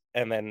is?"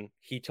 And then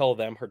he told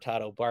them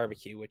Hurtado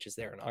Barbecue, which is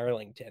there in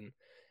Arlington.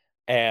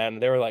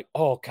 And they were like,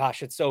 "Oh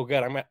gosh, it's so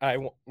good.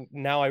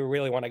 Now I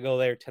really want to go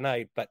there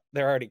tonight, but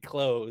they're already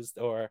closed,"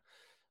 or,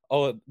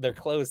 "Oh, they're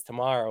closed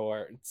tomorrow,"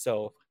 or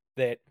so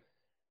that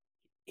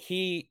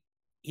he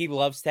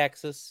loves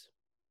Texas.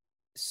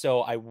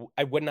 So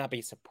I would not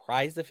be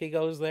surprised if he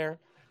goes there.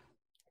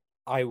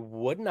 I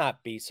would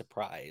not be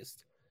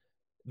surprised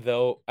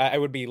though I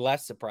would be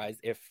less surprised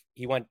if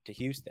he went to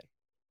Houston,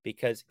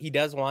 because he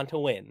does want to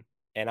win.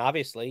 And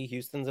obviously,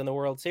 Houston's in the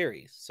World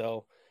Series.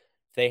 So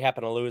if they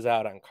happen to lose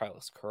out on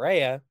Carlos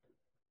Correa,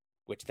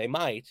 which they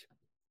might,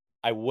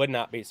 I would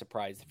not be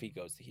surprised if he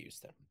goes to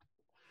Houston.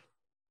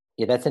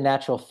 Yeah, that's a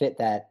natural fit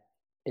that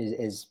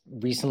is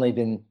recently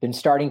been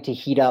starting to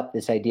heat up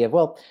this idea of,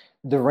 well,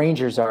 the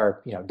Rangers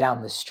are,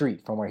 down the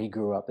street from where he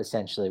grew up,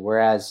 essentially.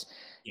 Whereas,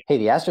 hey,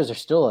 the Astros are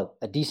still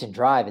a decent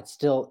drive. It's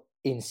still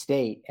in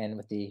state. And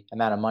with the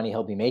amount of money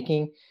he'll be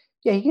making,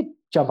 yeah, he could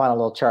jump on a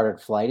little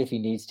chartered flight if he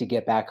needs to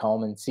get back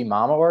home and see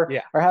mom, or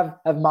have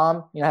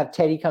mom, have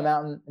Teddy come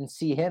out and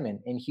see him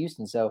in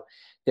Houston. So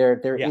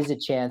there is a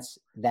chance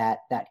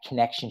that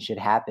connection should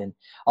happen.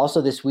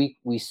 Also this week,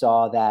 we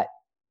saw that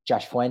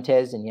Josh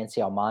Fuentes and Yency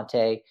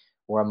Almonte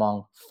were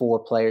among 4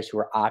 players who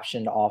were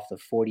optioned off the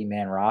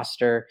 40-man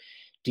roster.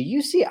 Do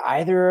you see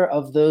either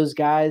of those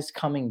guys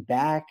coming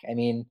back? I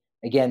mean,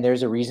 again,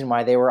 there's a reason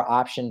why they were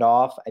optioned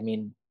off. I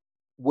mean,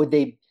 would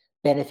they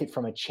benefit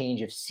from a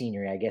change of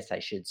scenery, I guess I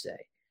should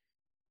say?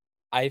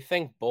 I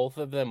think both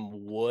of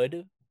them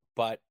would,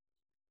 but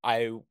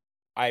I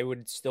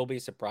would still be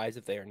surprised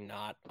if they are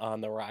not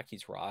on the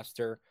Rockies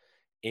roster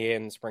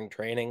in spring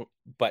training.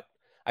 But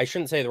I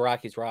shouldn't say the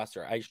Rockies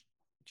roster. I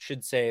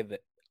should say that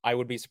I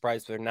would be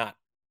surprised if they're not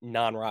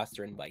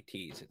non-roster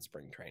invitees at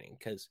spring training,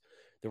 because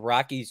the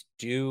Rockies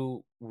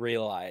do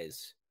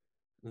realize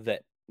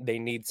that they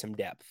need some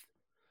depth.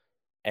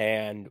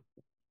 And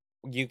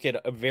you could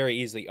very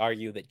easily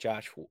argue that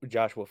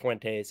Joshua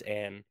Fuentes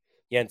and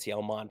Yency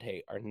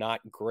Almonte are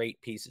not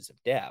great pieces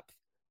of depth,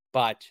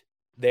 but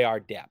they are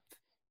depth.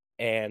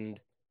 And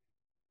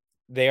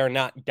they are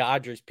not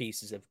Dodgers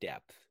pieces of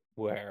depth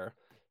where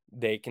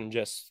they can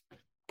just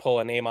pull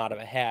a name out of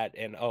a hat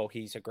and, oh,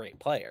 he's a great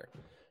player.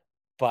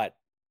 But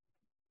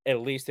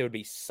at least there would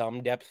be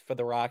some depth for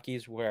the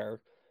Rockies,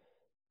 where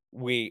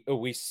we've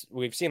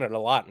seen it a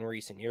lot in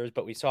recent years,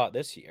 but we saw it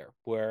this year,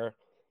 where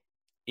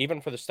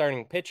even for the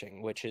starting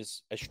pitching, which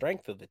is a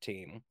strength of the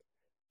team,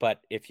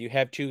 but if you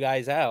have 2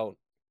 guys out,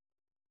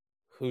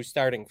 who's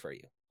starting for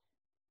you?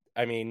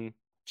 I mean,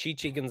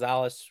 Chichi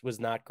Gonzalez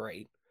was not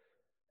great,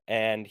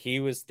 and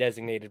he was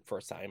designated for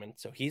assignment,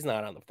 so he's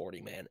not on the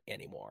 40-man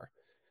anymore.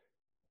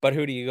 But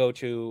who do you go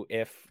to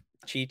if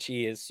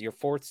Chichi is your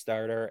 4th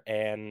starter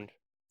and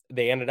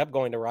they ended up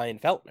going to Ryan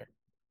Feltner,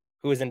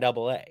 who is in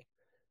Double-A?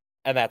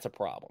 And that's a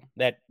problem.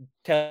 That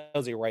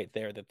tells you right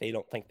there that they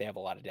don't think they have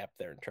a lot of depth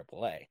there in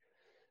Triple-A.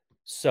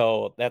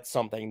 So that's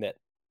something that,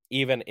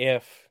 even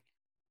if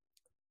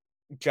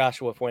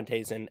Joshua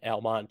Fuentes and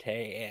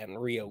Almonte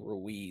and Rio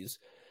Ruiz,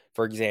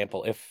 for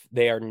example, if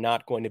they are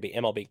not going to be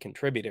MLB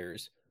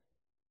contributors,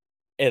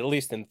 at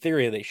least in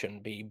theory they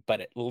shouldn't be,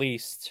 but at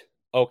least,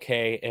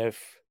 okay,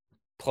 if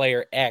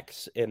player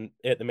X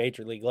at the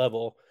major league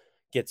level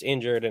gets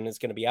injured and is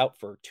going to be out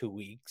for 2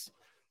 weeks,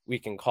 we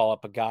can call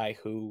up a guy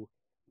who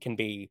can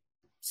be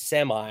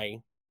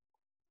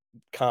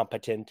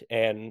semi-competent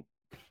and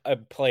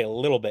play a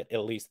little bit,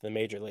 at least in the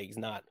major leagues.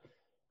 Not,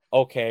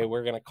 okay,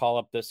 we're going to call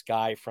up this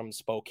guy from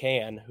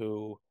Spokane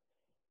who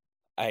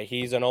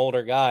he's an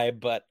older guy,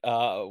 but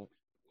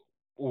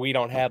we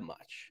don't have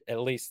much.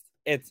 At least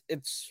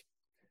it's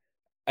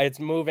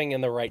moving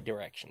in the right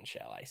direction,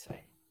 shall I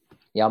say.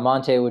 Yeah,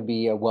 Almonte would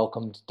be a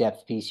welcomed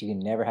depth piece. You can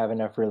never have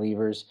enough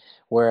relievers.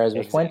 Whereas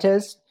with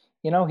Fuentes,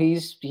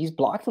 he's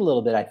blocked a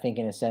little bit, I think,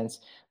 in a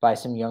sense, by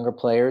some younger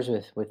players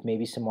with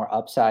maybe some more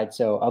upside.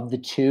 So of the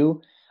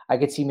 2, I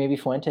could see maybe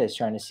Fuentes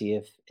trying to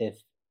see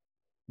if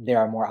there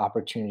are more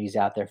opportunities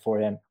out there for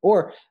him,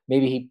 or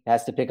maybe he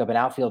has to pick up an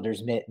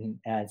outfielder's mitt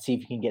and see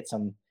if he can get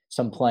some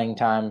playing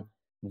time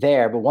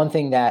there. But one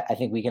thing that I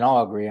think we can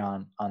all agree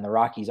on the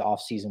Rockies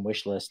offseason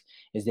wish list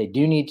is they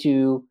do need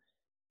to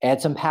add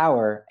some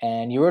power.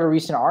 And you wrote a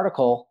recent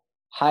article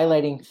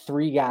highlighting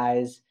 3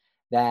 guys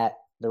that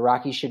the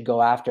Rockies should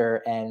go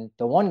after. And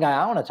the one guy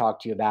I want to talk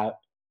to you about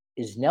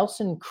is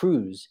Nelson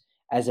Cruz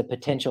as a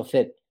potential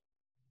fit,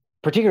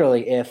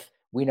 particularly if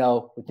we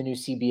know with the new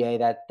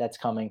CBA that's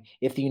coming,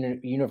 if the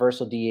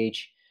universal DH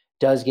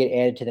does get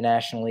added to the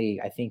National League,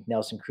 I think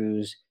Nelson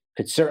Cruz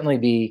could certainly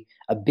be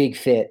a big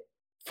fit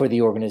for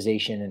the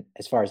organization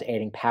as far as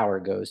adding power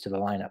goes to the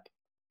lineup.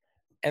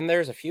 And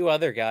there's a few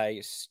other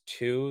guys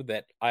too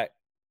that I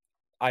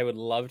would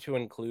love to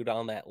include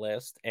on that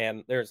list.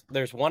 And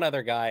there's one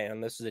other guy,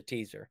 and this is a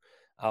teaser.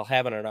 I'll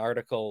have an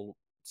article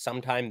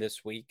sometime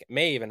this week,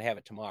 may even have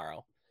it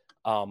tomorrow,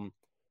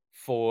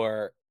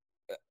 for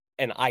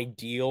an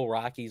ideal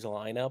Rockies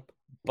lineup.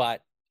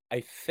 But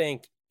I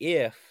think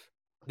if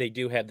they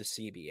do have the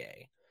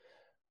CBA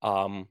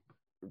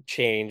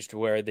changed,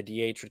 where the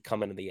DH would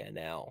come into the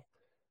NL,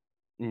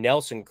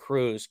 Nelson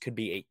Cruz could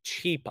be a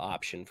cheap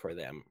option for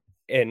them.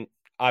 And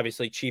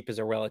obviously cheap is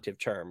a relative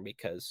term,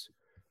 because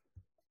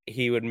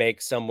he would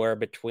make somewhere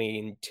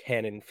between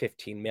 10 and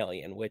 15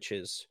 million, which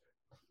is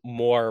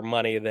more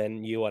money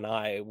than you and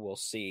I will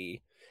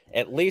see,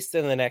 at least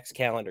in the next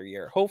calendar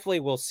year. Hopefully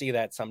we'll see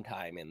that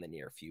sometime in the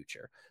near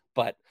future.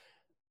 But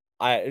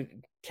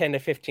 10 to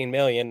 15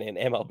 million in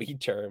MLB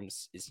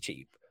terms is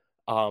cheap.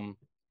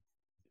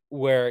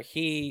 where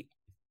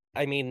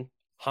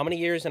how many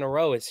years in a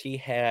row has he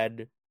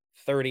had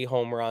 30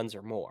 home runs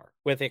or more,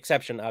 with the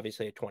exception,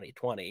 obviously, of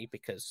 2020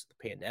 because of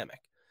the pandemic.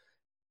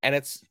 And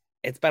it's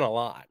been a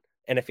lot.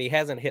 And if he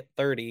hasn't hit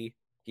 30,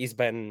 he's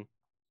been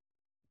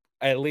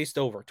at least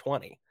over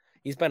 20.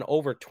 He's been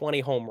over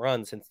 20 home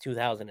runs since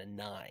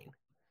 2009.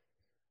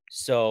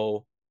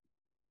 So,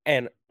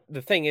 and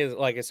the thing is,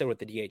 like I said, with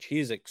the DH,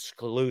 he's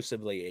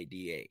exclusively a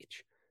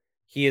DH.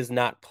 He has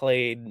not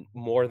played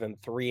more than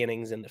 3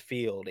 innings in the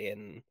field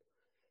in,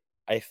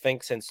 I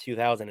think, since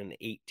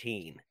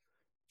 2018,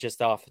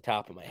 just off the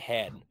top of my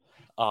head.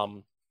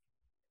 And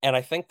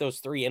I think those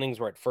 3 innings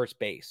were at first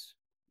base,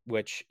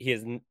 which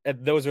that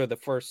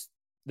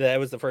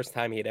was the first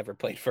time he had ever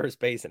played first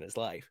base in his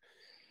life.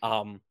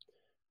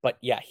 But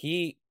yeah,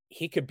 he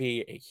could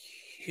be a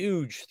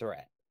huge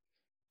threat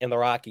in the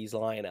Rockies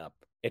lineup,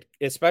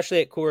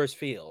 especially at Coors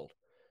Field,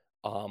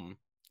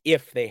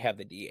 if they have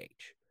the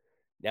DH.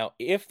 Now,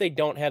 if they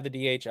don't have the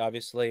DH,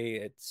 obviously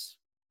it's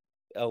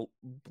a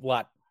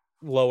lot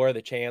lower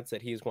the chance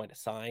that he's going to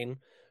sign.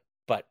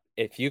 But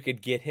if you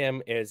could get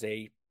him as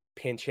a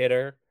pinch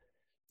hitter,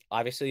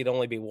 obviously it'd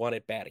only be 1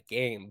 at bat a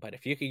game. But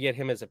if you could get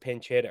him as a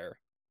pinch hitter,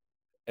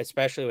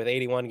 especially with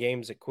 81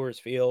 games at Coors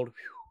Field,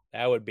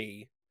 that would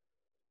be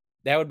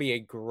a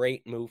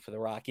great move for the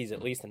Rockies,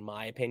 at least in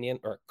my opinion,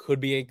 or it could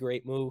be a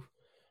great move.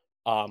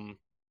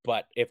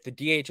 But if the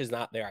DH is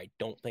not there, I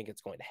don't think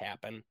it's going to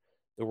happen.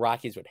 The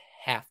Rockies would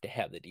have to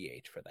have the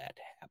DH for that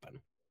to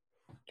happen.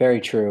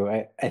 Very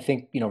true. I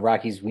think,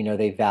 Rockies, we know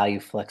they value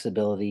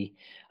flexibility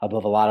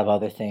above a lot of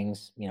other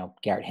things.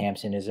 Garrett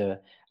Hampson is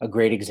a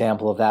great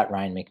example of that.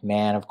 Ryan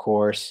McMahon, of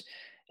course.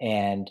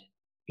 And,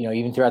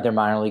 even throughout their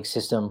minor league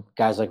system,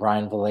 guys like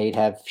Ryan Vilade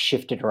have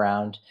shifted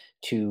around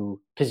to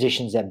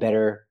positions that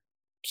better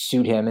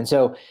suit him. And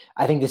so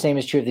I think the same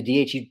is true of the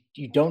DH.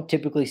 You don't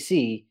typically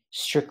see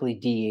strictly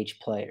DH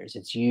players.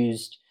 It's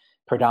used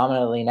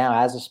predominantly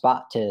now as a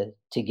spot to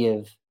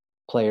give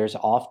players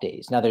off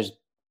days. Now there's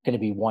going to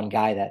be one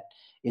guy that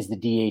is the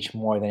DH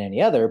more than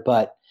any other,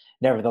 but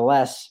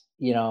nevertheless,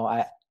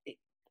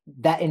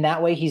 that in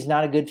that way, he's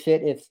not a good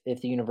fit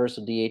if the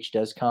universal DH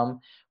does come,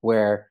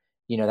 where,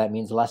 that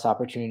means less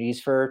opportunities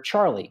for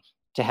Charlie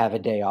to have a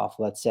day off,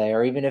 let's say,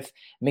 or even if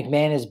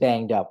McMahon is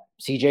banged up,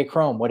 CJ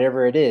Cron,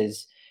 whatever it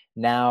is,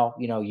 now,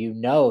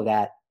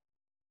 that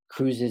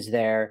Cruz is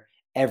there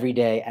every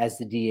day as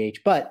the DH.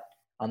 But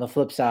on the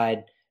flip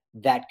side,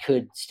 that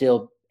could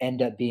still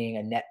end up being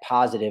a net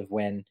positive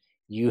when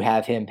you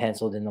have him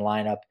penciled in the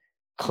lineup,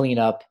 clean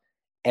up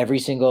every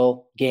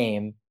single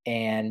game.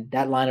 And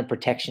that line of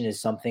protection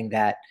is something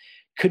that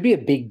could be a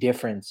big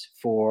difference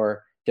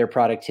for their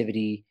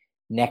productivity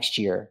next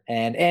year.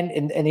 And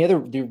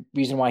the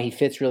reason why he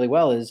fits really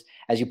well is,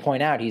 as you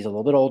point out, he's a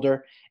little bit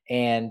older,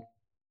 and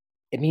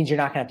it means you're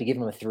not going to have to give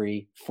him a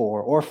 3,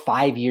 4, or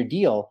 5-year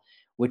deal,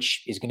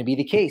 which is going to be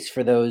the case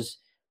for those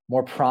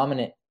more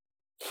prominent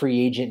free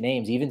agent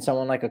names. Even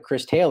someone like a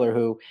Chris Taylor,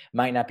 who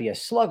might not be a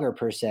slugger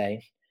per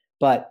se,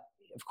 but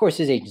of course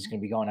his agent's going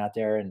to be going out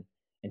there and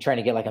trying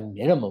to get like a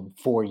minimum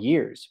 4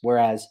 years.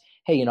 Whereas,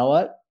 hey, you know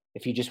what?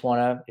 If you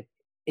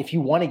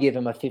want to give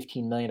him a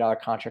 $15 million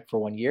contract for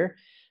 1 year,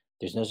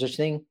 there's no such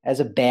thing as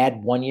a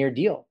bad 1-year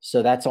deal.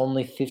 So that's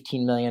only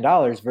 $15 million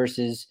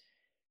versus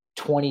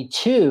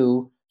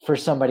 22 for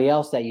somebody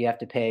else that you have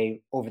to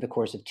pay over the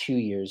course of 2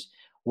 years,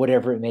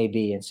 whatever it may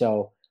be. And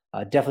so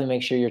definitely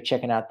make sure you're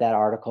checking out that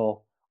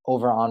article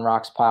over on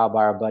Rock's Pile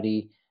by our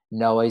buddy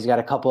Noah. He's got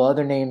a couple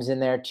other names in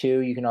there too.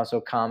 You can also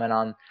comment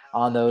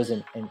on those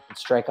and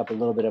strike up a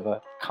little bit of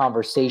a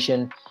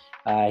conversation.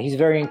 He's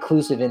very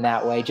inclusive in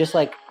that way, just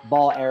like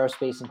Ball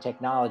Aerospace and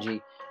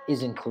Technology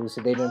is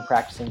inclusive. They've been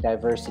practicing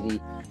diversity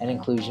and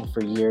inclusion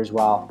for years,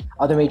 while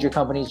other major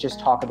companies just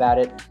talk about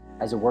it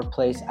as a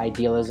workplace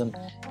idealism.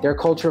 Their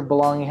culture of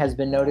belonging has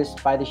been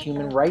noticed by the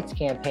Human Rights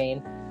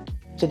Campaign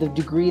to the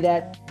degree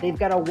that they've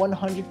got a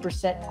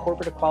 100%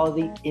 corporate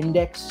equality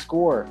index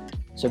score.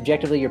 So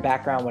objectively, your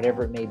background,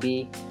 whatever it may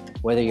be,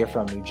 whether you're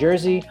from New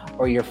Jersey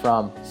or you're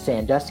from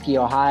Sandusky,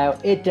 Ohio,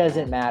 it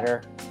doesn't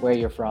matter where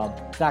you're from.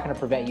 It's not going to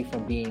prevent you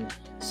from being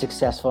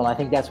successful. And I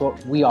think that's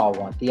what we all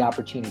want, the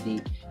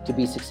opportunity to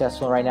be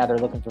successful. Right now, they're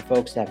looking for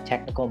folks to have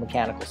technical and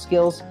mechanical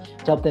skills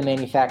to help them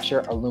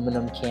manufacture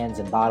aluminum cans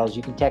and bottles.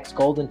 You can text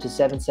Golden to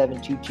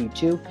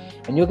 77222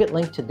 and you'll get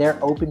linked to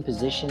their open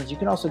positions. You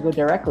can also go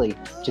directly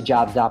to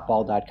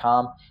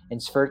jobs.ball.com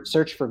and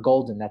search for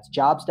Golden. That's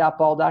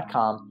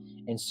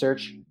jobs.ball.com and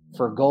search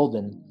for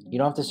Golden. You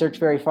don't have to search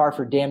very far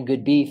for damn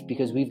good beef,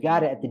 because we've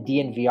got it at the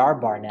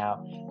DNVR bar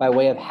now by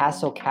way of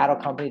Hassel Cattle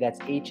Company. That's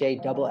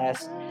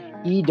HASSELL.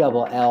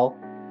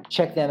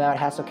 Check them out,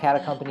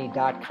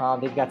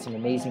 HassleCattleCompany.com. They've got some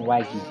amazing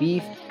Wagyu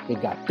beef.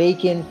 They've got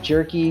bacon,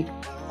 jerky,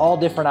 all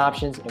different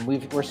options. And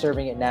we're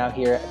serving it now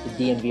here at the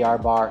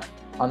DNVR bar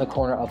on the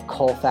corner of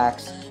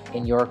Colfax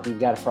in York. We've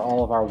got it for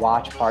all of our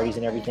watch parties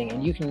and everything.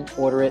 And you can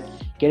order it,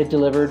 get it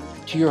delivered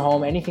to your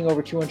home. Anything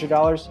over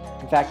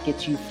 $200, in fact,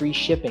 gets you free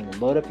shipping.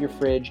 Load up your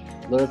fridge,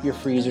 load up your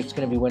freezer. It's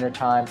going to be winter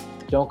time.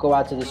 Don't go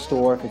out to the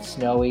store if it's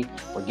snowy.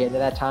 We're getting to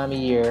that time of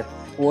year.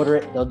 Order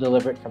it, they'll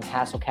deliver it from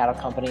Hassel Cattle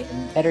Company.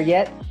 And better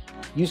yet,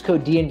 use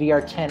code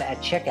DNVR10 at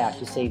checkout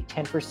to save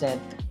 10%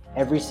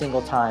 every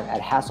single time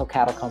at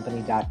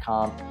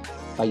HassleCattleCompany.com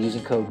by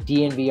using code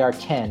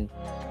DNVR10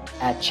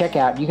 at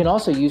checkout. You can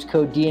also use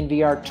code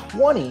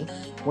DNVR20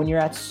 when you're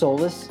at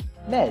Solace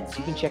Meds.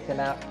 You can check them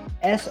out,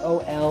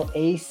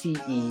 SOLACE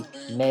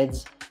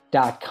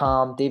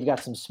meds.com. They've got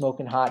some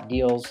smoking hot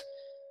deals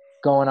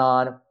going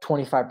on.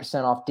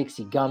 25% off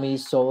Dixie Gummies,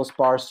 Solace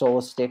Bars,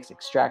 Solace Sticks,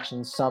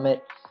 Extraction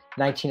Summit,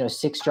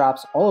 1906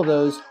 drops, all of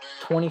those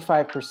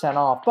 25%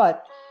 off.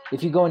 But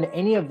if you go into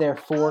any of their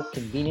 4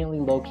 conveniently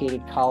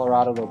located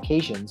Colorado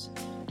locations,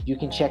 you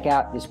can check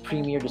out this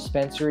premier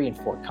dispensary in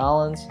Fort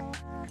Collins,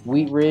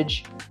 Wheat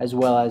Ridge, as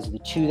well as the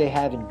 2 they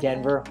have in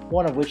Denver,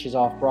 one of which is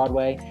off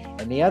Broadway,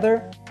 and the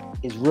other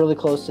is really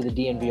close to the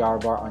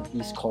DNVR bar on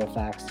East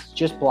Colfax,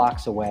 just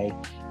blocks away.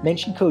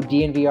 Mention code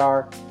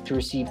DNVR to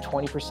receive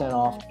 20%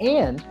 off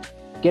and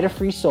get a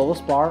free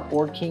Solace Bar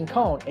or King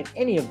Cone at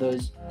any of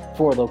those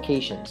 4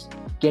 locations.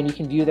 Again, you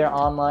can view their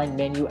online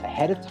menu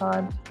ahead of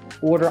time,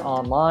 order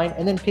online,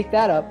 and then pick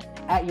that up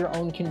at your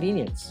own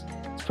convenience.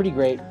 It's pretty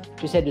great.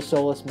 Just head to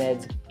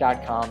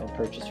solacemeds.com and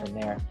purchase from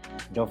there.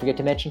 And don't forget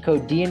to mention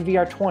code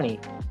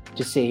DNVR20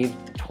 to save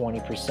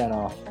 20%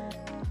 off.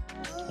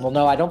 Well,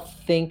 no, I don't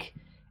think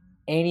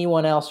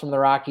anyone else from the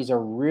Rockies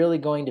are really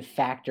going to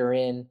factor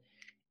in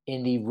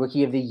the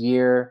Rookie of the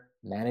Year,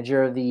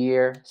 Manager of the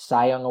Year,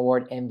 Cy Young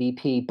Award,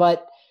 MVP.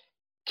 But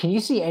can you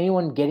see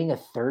anyone getting a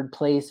third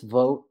place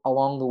vote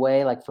along the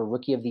way, like for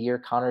Rookie of the Year,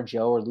 Connor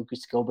Joe or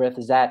Lucas Gilbreth?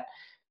 Is that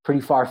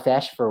pretty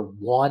far-fetched for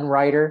one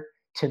writer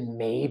to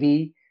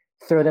maybe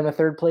throw them a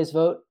third place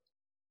vote?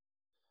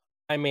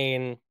 I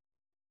mean,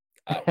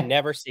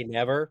 never say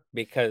never,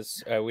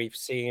 because we've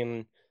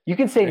seen. You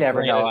can say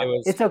never,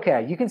 Noah. It's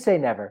okay. You can say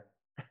never.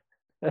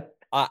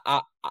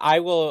 I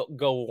will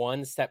go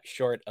one step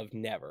short of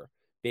never,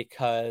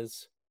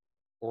 because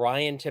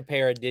Ryan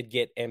Tepera did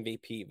get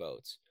MVP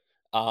votes.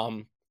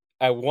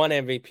 I won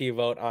MVP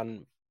vote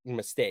on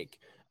mistake.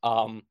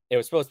 It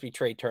was supposed to be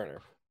Trey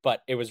Turner,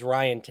 but it was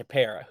Ryan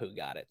Tepera who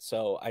got it.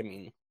 So, I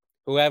mean,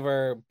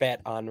 whoever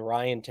bet on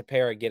Ryan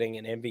Tepera getting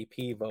an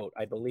MVP vote,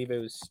 I believe it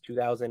was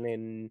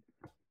 2019,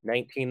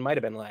 might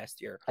have been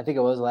last year. I think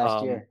it was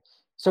last year.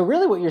 So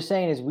really what you're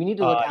saying is we need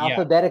to look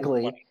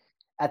alphabetically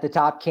at the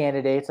top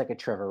candidates like a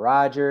Trevor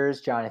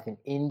Rogers, Jonathan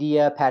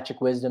India,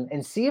 Patrick Wisdom,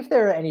 and see if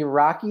there are any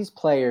Rockies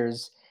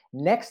players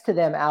next to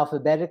them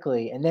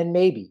alphabetically, and then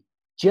maybe,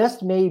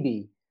 just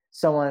maybe,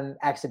 someone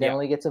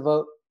accidentally gets a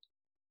vote.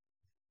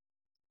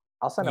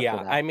 I'll sign up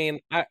for that. I mean,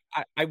 I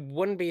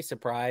wouldn't be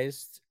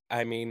surprised.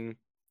 I mean,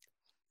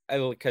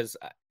 because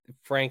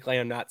frankly,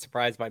 I'm not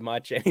surprised by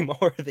much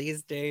anymore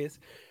these days.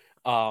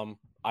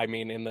 I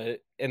mean,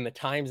 in the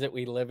times that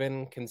we live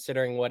in,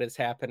 considering what has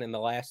happened in the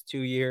last 2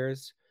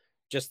 years,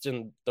 just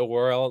in the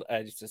world,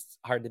 it's just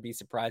hard to be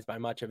surprised by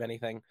much of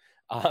anything.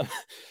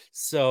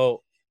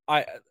 So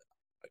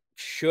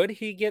should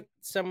he get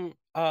some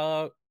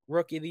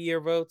Rookie of the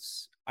Year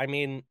votes? I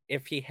mean,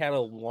 if he had a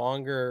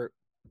longer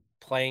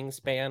playing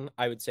span,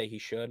 I would say he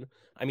should.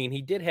 I mean,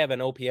 he did have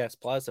an OPS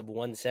plus of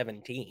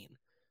 117.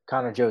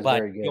 Connor Joe's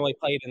very good. He only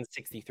played in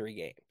 63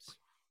 games.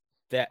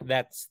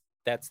 That's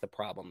the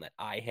problem that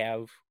I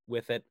have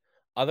with it.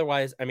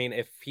 Otherwise, I mean,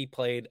 if he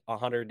played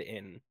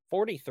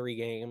 143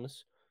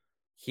 games,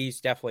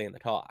 he's definitely in the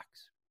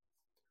talks.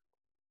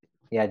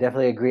 Yeah, I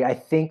definitely agree. I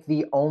think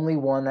the only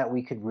one that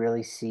we could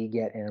really see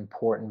get an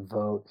important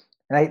vote,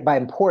 and by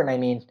important, I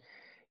mean,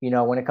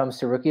 when it comes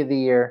to Rookie of the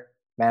Year,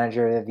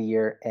 Manager of the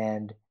Year,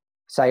 and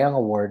Cy Young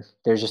Award,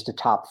 there's just a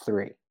top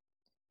 3.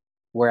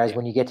 Whereas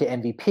when you get to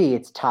MVP,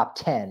 it's top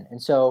 10.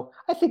 And so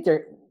I think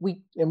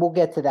we'll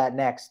get to that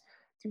next.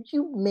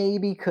 You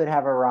maybe could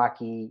have a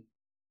Rocky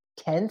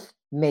 10th,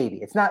 maybe.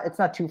 It's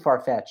not too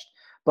far-fetched.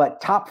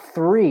 But top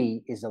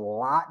 3 is a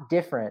lot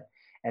different.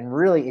 And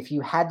really, if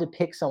you had to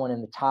pick someone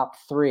in the top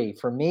 3,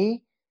 for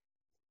me,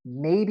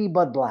 maybe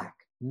Bud Black,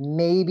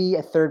 maybe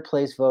a third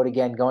place vote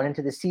again going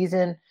into the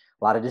season.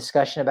 A lot of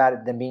discussion about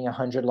it, them being a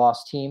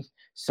 100-loss team.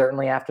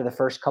 Certainly after the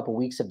first couple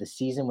weeks of the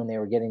season when they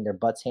were getting their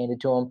butts handed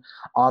to them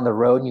on the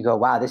road, and you go,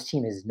 wow, this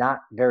team is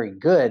not very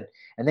good.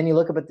 And then you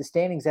look up at the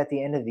standings at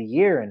the end of the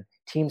year and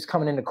teams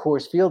coming into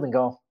Coors Field and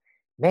go,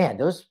 man,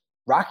 those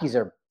Rockies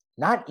are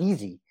not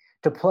easy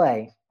to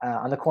play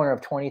on the corner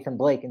of 20th and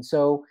Blake. And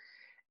so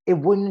it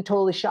wouldn't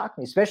totally shock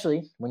me,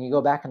 especially when you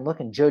go back and look,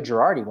 and Joe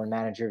Girardi won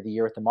Manager of the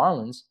Year with the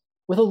Marlins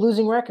with a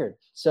losing record.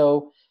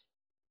 So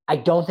I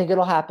don't think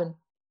it'll happen.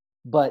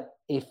 But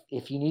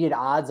if you needed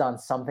odds on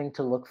something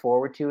to look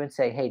forward to and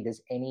say, hey, does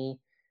any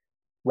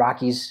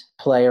Rockies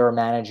player or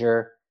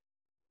manager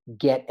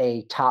get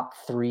a top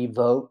 3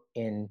 vote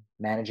in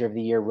Manager of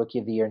the Year, Rookie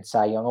of the Year, and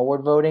Cy Young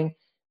Award voting,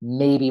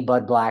 maybe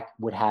Bud Black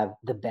would have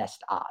the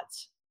best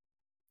odds.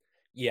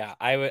 Yeah,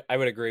 I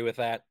would agree with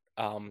that.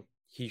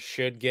 He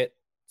should get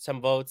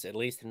some votes, at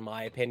least in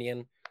my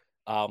opinion,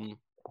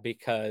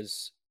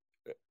 because,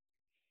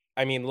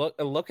 I mean,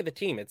 look at the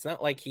team. It's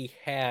not like he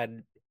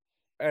had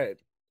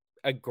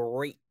a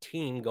great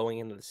team going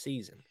into the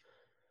season.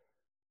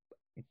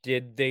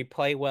 Did they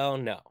play well?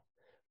 No.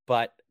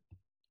 But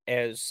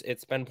as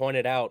it's been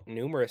pointed out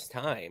numerous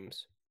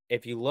times,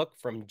 if you look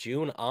from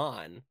June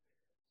on,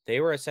 they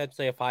were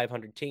essentially a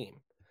 500 team.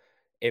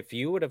 If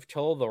you would have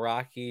told the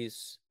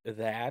Rockies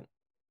that,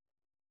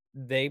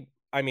 they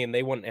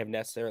wouldn't have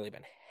necessarily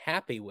been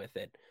happy with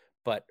it,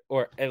 but,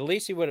 or at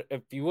least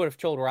if you would have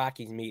told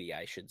Rockies media,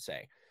 I should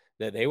say,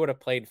 that they would have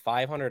played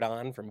 500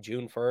 on from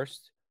June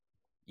 1st,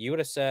 you would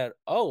have said,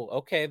 oh,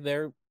 okay,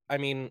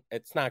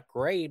 it's not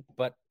great,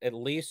 but at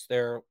least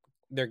they're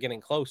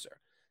getting closer.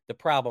 The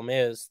problem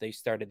is they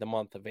started the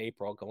month of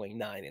April going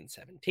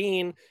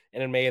 9-17,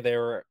 and in May they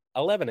were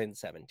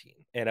 11-17.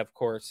 And of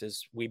course,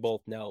 as we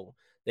both know,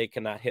 they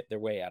cannot hit their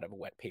way out of a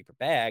wet paper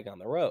bag on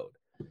the road.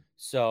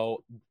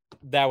 So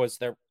that was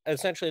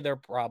essentially their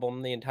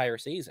problem the entire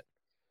season.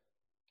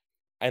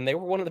 And they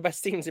were one of the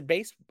best teams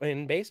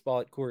in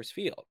baseball at Coors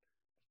Field.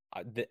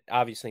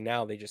 Obviously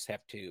now they just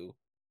have to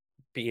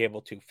be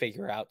able to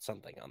figure out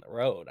something on the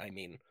road. I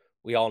mean,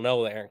 we all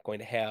know they aren't going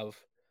to have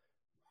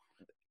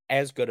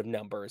as good of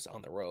numbers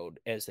on the road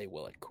as they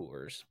will at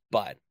Coors,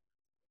 but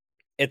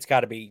it's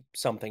got to be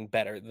something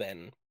better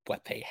than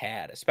what they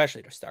had,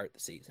 especially to start the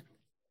season.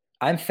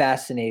 I'm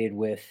fascinated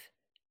with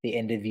the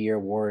end of year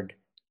award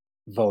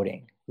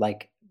voting,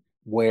 like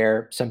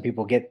where some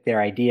people get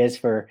their ideas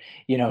for,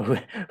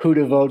 who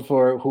to vote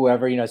for,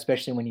 whoever,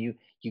 especially when you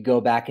go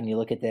back and you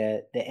look at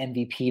the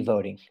MVP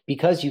voting,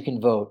 because you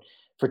can vote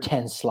for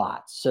 10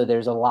 slots. So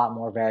there's a lot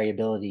more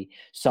variability.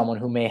 Someone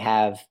who may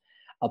have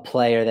a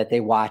player that they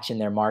watch in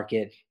their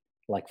market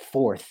like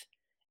fourth,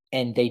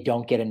 and they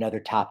don't get another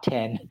top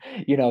 10,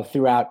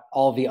 throughout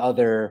all the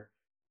other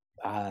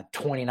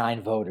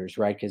 29 voters,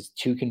 right? Because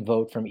 2 can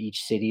vote from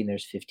each city, and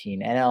there's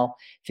 15 NL,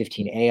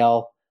 15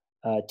 AL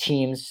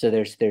teams. So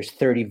there's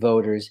 30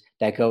 voters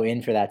that go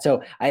in for that.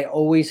 So I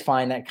always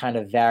find that kind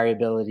of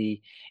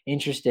variability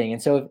interesting.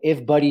 And so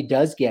if Buddy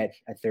does get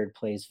a third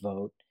place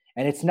vote,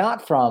 and it's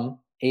not from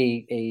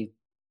a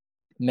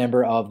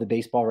member of the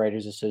Baseball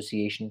Writers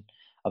Association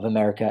of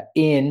America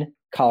in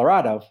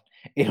Colorado,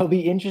 it'll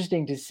be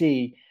interesting to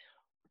see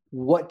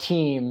what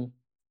team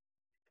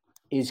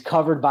is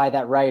covered by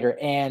that writer,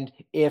 and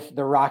if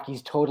the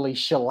Rockies totally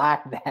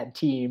shellac that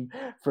team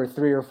for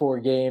 3 or 4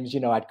 games,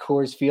 at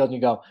Coors Field, and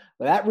you go,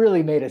 well, that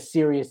really made a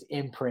serious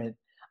imprint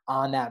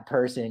on that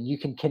person. You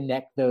can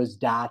connect those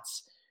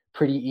dots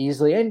pretty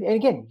easily. And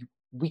again,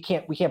 we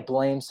can't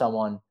blame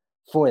someone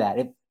for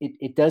that.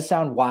 It does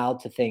sound wild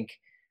to think,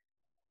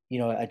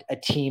 a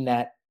team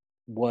that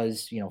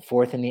was,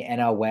 fourth in the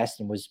NL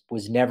West and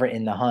was never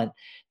in the hunt,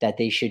 that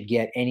they should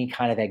get any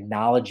kind of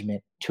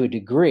acknowledgement to a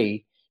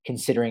degree,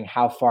 considering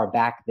how far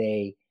back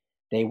they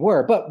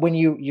were. But when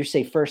you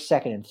say first,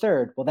 second, and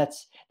third, well,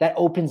 that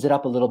opens it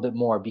up a little bit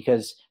more,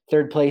 because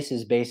third place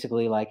is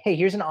basically like, hey,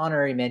 here's an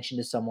honorary mention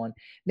to someone.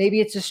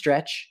 Maybe it's a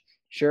stretch.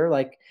 Sure.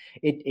 Like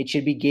it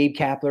should be Gabe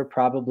Kapler,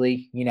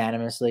 probably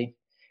unanimously.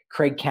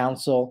 Craig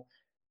Counsell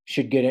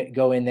should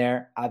go in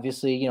there.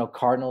 Obviously,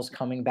 Cardinals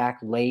coming back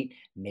late.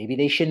 Maybe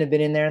they shouldn't have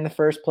been in there in the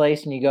first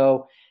place. And you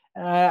go,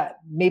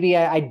 maybe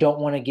I don't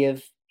want to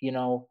give,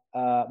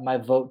 my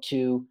vote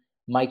to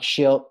Mike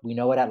Shildt. We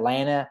know what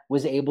Atlanta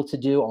was able to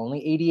do,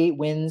 only 88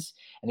 wins.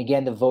 And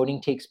again, the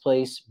voting takes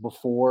place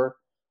before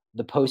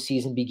the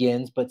postseason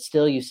begins. But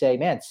still, you say,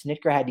 man,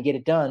 Snitker had to get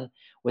it done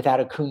without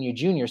Acuna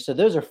Jr. So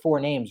those are 4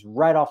 names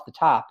right off the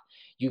top.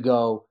 You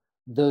go,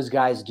 those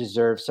guys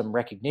deserve some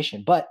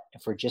recognition. But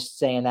if we're just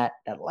saying that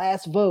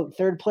last vote,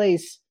 third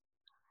place,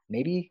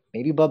 maybe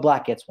Bud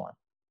Black gets one.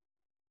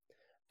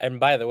 And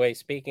by the way,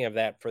 speaking of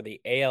that, for the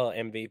AL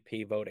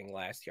MVP voting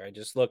last year, I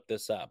just looked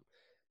this up.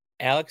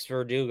 Alex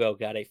Verdugo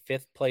got a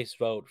 5th place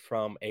vote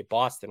from a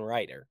Boston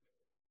writer.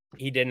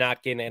 He did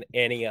not get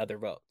any other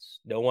votes.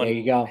 No one had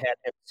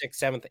him 6th,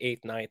 7th,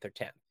 8th, 9th, or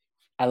 10th.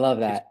 I love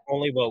that. His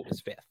only vote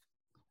was 5th.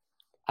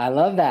 I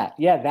love that.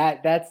 Yeah,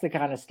 that's the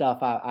kind of stuff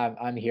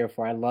I'm here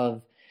for. I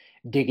love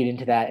digging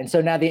into that. And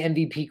so now the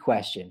MVP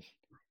question.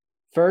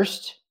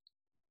 First,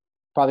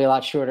 probably a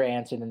lot shorter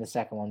answer than the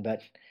second one,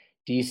 but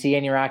do you see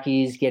any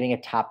Rockies getting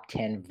a top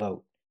 10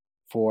 vote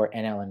for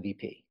NL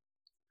MVP?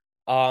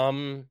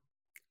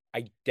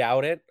 I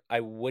doubt it.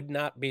 I would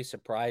not be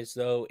surprised,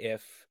 though,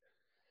 if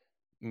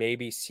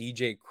maybe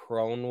CJ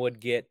Cron would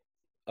get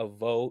a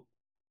vote,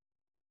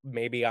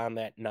 maybe on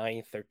that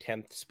 9th or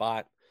 10th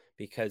spot,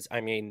 because,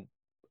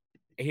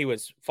 he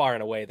was far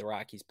and away the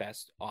Rockies'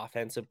 best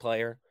offensive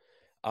player.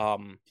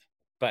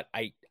 But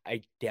I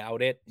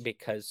doubt it,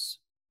 because,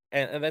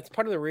 and that's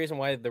part of the reason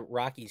why the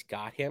Rockies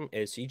got him,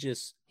 is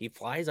he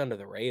flies under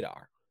the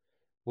radar.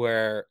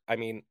 Where,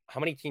 how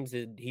many teams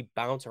did he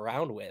bounce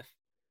around with?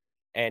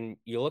 And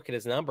you look at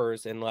his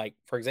numbers, and like,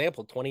 for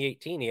example,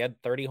 2018, he had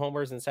 30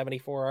 homers and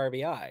 74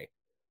 RBI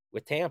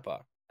with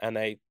Tampa, and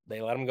they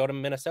let him go to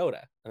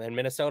Minnesota, and then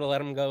Minnesota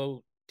let him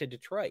go to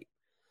Detroit.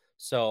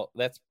 So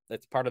that's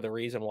part of the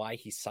reason why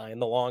he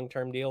signed the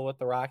long-term deal with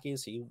the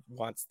Rockies. He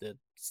wants to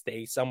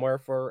stay somewhere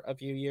for a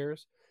few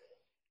years,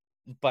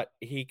 but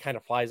he kind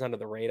of flies under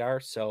the radar.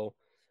 So,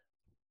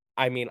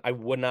 I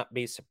would not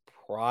be surprised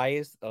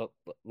surprised.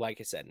 Like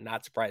I said,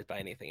 not surprised by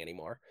anything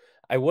anymore.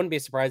 I wouldn't be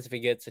surprised if he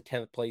gets a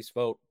 10th place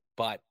vote,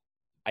 but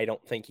I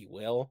don't think he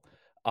will.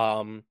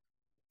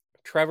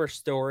 Trevor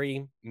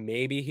Story,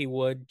 maybe he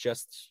would,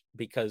 just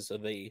because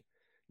of the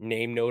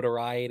name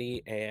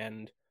notoriety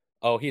and,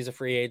 oh, he's a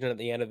free agent at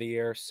the end of the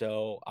year,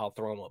 so I'll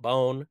throw him a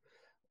bone.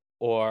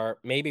 Or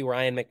maybe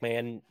Ryan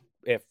McMahon,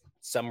 if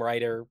some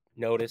writer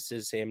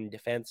notices him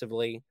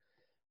defensively.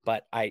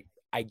 But I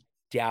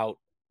doubt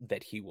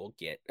that he will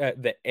get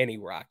that any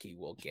Rocky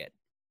will get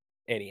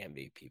any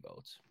MVP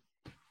votes.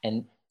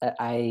 And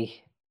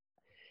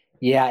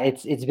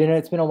it's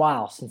been a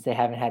while since they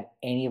haven't had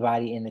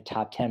anybody in the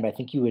top 10, but I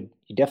think you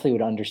definitely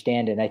would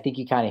understand it. And I think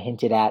you kind of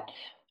hinted at,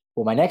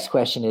 well, my next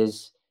question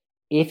is,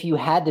 if you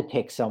had to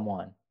pick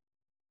someone,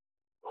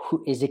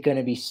 who is it going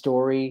to be,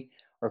 Story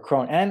or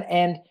Cron?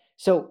 And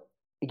so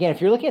again,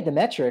 if you're looking at the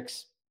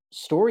metrics,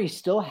 Story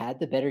still had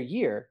the better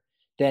year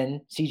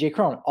than CJ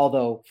Cron.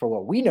 Although for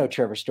what we know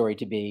Trevor Story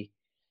to be,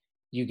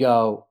 you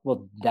go,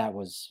 well, that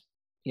was,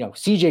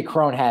 CJ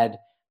Cron had,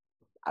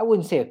 I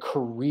wouldn't say a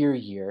career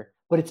year,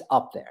 but it's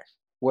up there.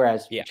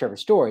 Whereas Trevor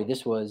Story,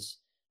 this was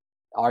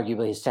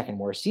arguably his second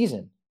worst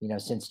season,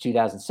 since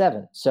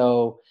 2007.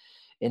 So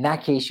in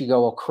that case, you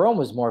go, well, Cron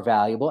was more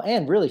valuable,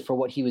 and really for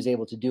what he was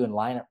able to do in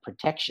lineup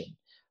protection.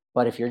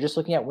 But if you're just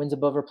looking at wins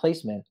above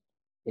replacement,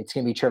 it's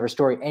going to be Trevor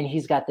Story, and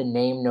he's got the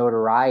name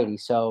notoriety.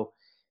 So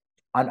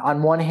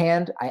on one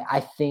hand, I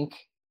think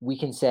we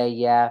can say,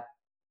 yeah,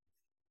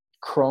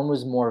 Cron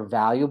was more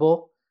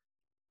valuable,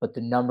 but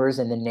the numbers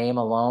and the name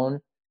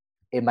alone,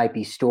 it might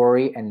be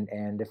Story.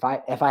 And if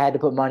I had to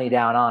put money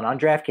down on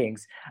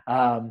DraftKings,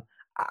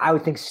 I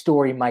would think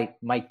Story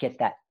might get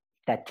that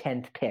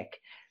 10th pick,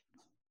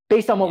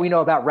 based on what we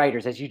know about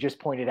writers, as you just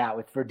pointed out,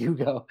 with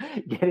Verdugo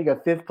getting a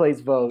 5th place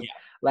vote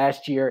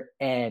last year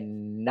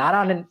and not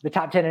on the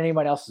top 10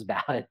 anyone else's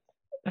ballot.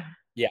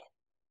 Yeah.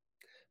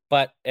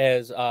 But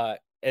as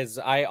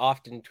I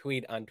often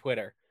tweet on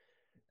Twitter,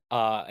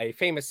 a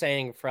famous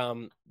saying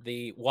from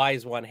the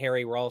wise one,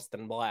 Harry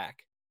Ralston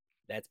Black,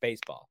 that's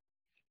baseball.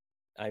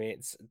 I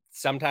mean,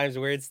 sometimes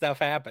weird stuff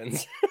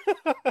happens.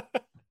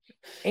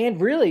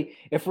 And really,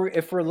 if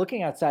we're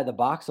looking outside the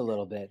box a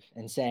little bit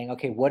and saying,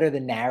 okay, what are the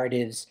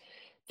narratives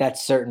that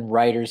certain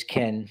writers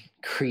can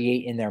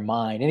create in their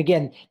mind? And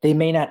again, they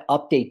may not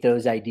update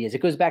those ideas.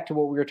 It goes back to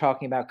what we were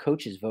talking about,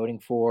 coaches voting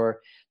for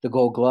the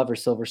Gold Glove or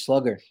Silver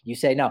Slugger. You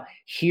say, no,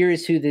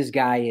 here's who this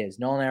guy is.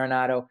 Nolan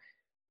Arenado,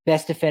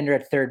 best defender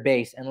at third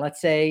base. And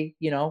let's say,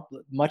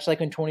 much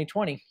like in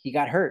 2020, he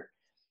got hurt,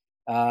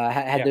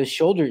 had those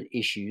shoulder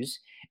issues.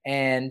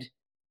 And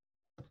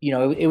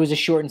it was a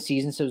shortened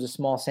season, so it was a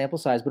small sample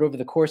size. But over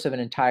the course of an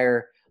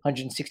entire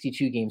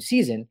 162-game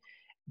season,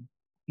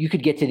 you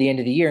could get to the end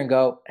of the year and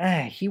go,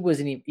 he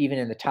wasn't even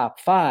in the top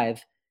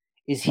 5.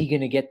 Is he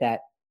going to get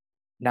that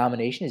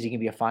nomination? Is he going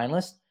to be a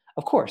finalist?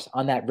 Of course,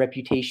 on that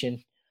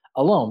reputation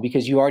alone,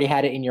 because you already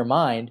had it in your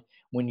mind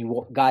when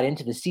you got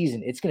into the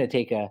season. It's going to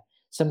take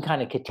some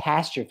kind of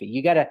catastrophe.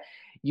 You gotta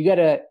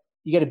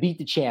beat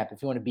the champ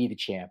if you want to be the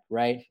champ,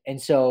 right? And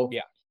so,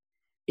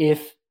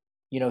 if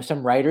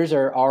some writers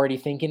are already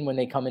thinking when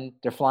they come in,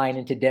 they're flying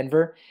into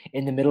Denver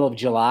in the middle of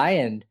July,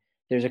 and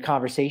there's a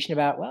conversation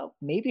about, well,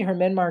 maybe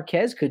Germán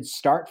Márquez could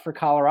start for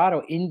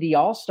Colorado in the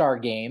All-Star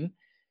game.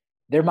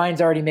 Their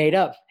mind's already made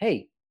up.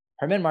 Hey,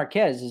 Germán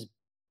Márquez is,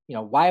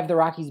 why have the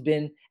Rockies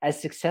been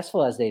as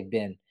successful as they've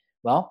been?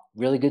 Well,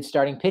 really good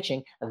starting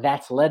pitching.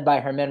 That's led by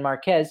Germán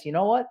Márquez. You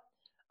know what?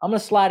 I'm going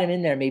to slide him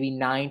in there maybe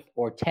 9th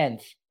or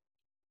 10th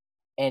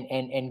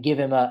and give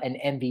him an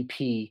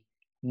MVP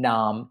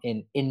nom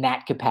in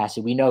that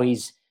capacity. We know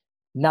he's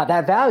not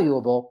that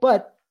valuable,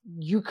 but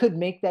you could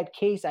make that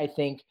case, I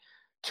think,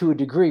 to a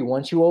degree,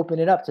 once you open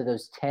it up to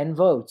those 10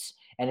 votes,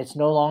 and it's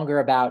no longer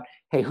about,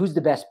 hey, who's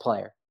the best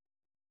player?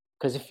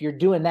 Because if you're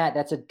doing that,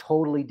 that's a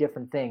totally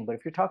different thing. But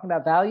if you're talking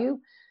about value,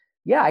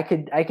 yeah, I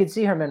could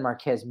see Germán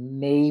Márquez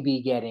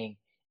maybe getting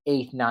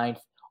 8th, 9th,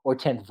 or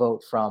 10th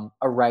vote from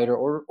a writer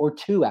or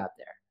two out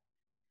there.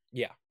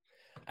 Yeah.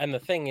 And the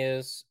thing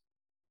is,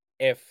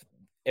 if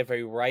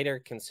a writer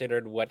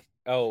considered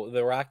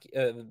the Rocky,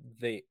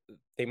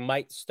 they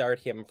might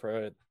start him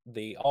for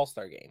the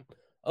All-Star game.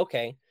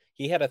 Okay,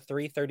 he had a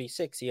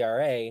 3.36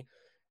 ERA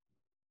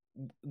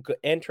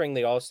entering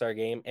the All-Star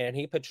game, and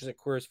he pitches at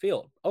Coors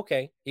Field.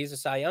 Okay, he's a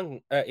Cy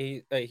Young.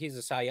 He's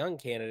a Cy Young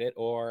candidate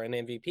or an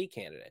MVP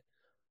candidate.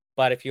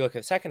 But if you look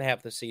at the second half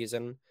of the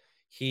season,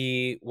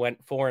 he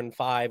went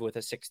 4-5 with a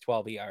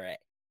 6.12 ERA.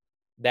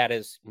 That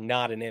is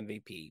not an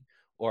MVP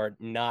or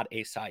not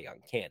a Cy Young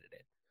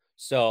candidate.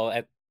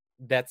 So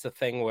that's the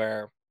thing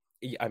where,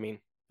 I mean,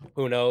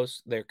 who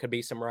knows? There could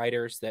be some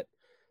writers that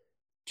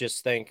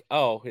just think,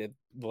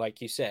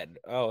 like you said,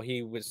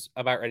 he was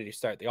about ready to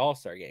start the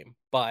All-Star game.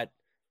 But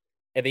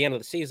at the end of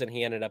the season,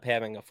 he ended up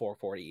having a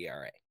 4.40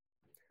 ERA.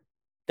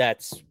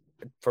 That's,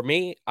 for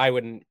me, I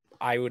would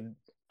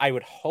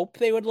hope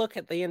they would look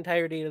at the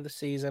entirety of the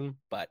season,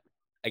 but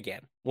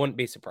again, wouldn't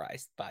be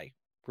surprised by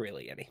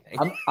really anything.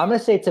 I'm going to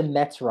say it's a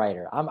Mets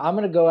writer. I'm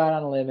going to go out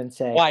on a limb and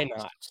say, why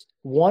not?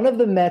 One of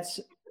the Mets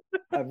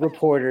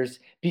reporters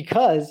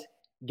because,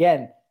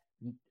 again,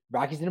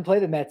 Rockies didn't play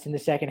the Mets in the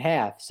second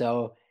half.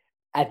 So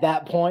at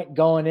that point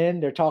going in,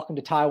 they're talking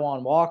to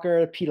Taijuan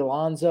Walker, Pete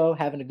Alonso,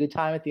 having a good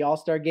time at the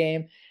All-Star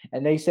game.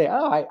 And they say,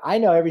 oh, I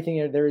know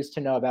everything there is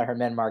to know about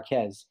Germán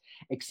Marquez,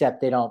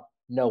 except they don't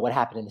know what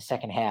happened in the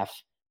second half.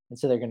 And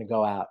so they're going to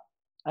go out.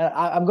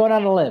 I'm going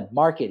on a limb.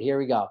 Mark it. Here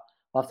we go.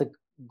 I'll have to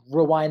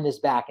rewind this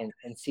back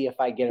and see if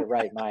I get it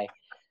right.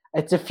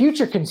 It's a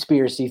future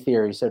conspiracy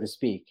theory, so to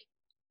speak.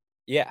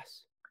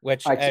 Yes.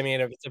 Which, right, I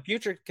mean, if it's a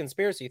future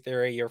conspiracy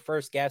theory, you're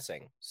first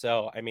guessing.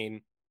 So, I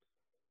mean,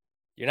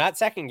 you're not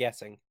second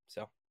guessing.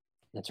 So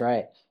that's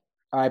right.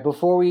 All right.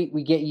 Before we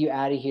get you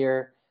out of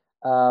here,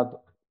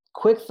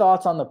 quick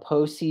thoughts on the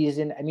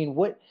postseason. I mean,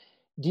 what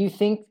do you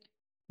think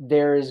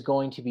there is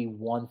going to be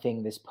one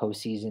thing this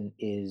postseason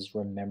is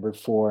remembered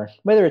for,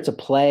 whether it's a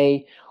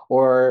play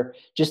or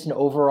just an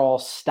overall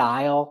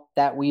style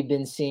that we've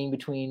been seeing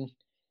between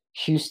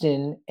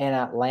Houston and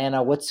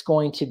Atlanta? What's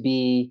going to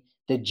be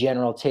the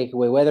general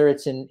takeaway, whether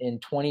it's in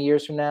 20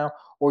 years from now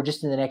or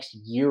just in the next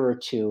year or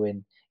two,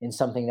 in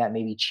something that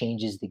maybe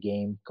changes the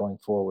game going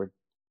forward?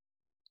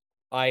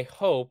 I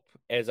hope,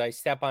 as I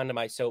step onto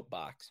my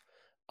soapbox,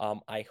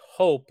 I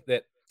hope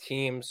that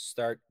teams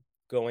start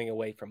going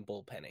away from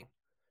bullpenning,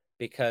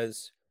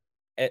 because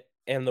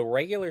in the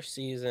regular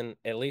season,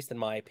 at least in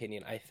my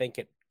opinion, I think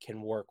it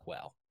can work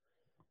well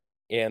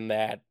in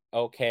that,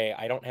 okay,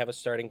 I don't have a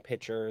starting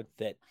pitcher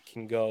that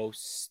can go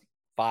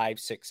 5,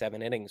 6,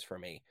 7 innings for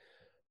me,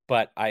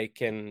 but I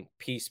can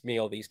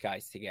piecemeal these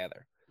guys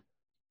together.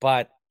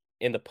 But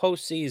in the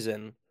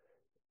postseason,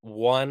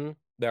 one,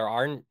 there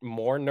are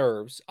more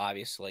nerves,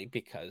 obviously,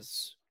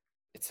 because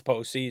it's the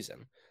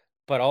postseason.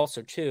 But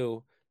also,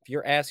 two, if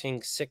you're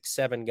asking 6,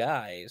 7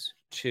 guys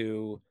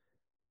to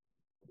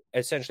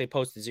essentially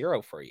post a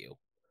zero for you,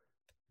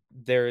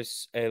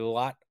 there's a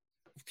lot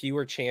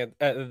fewer chance.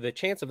 The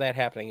chance of that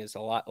happening is a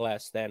lot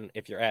less than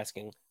if you're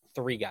asking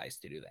 3 guys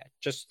to do that,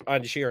 just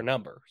on sheer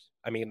numbers.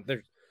 I mean,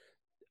 there's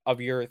of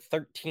your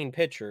 13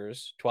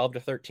 pitchers, 12 to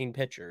 13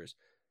 pitchers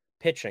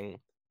pitching,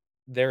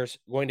 there's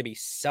going to be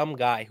some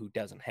guy who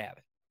doesn't have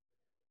it.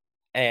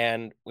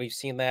 And we've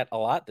seen that a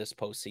lot this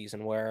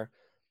postseason where,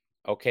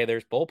 okay,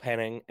 there's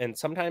bullpenning, and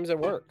sometimes it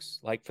works.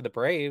 Like for the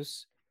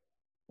Braves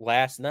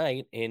last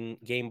night in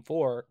Game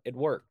 4, it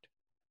worked.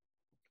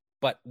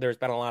 But there's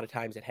been a lot of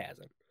times it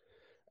hasn't.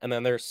 And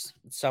then there's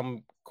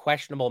some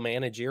questionable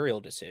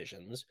managerial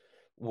decisions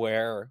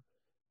where,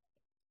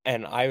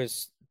 and I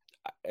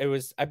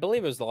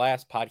believe it was the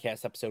last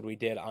podcast episode we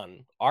did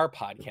on our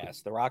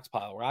podcast, the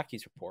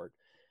Rockies Report,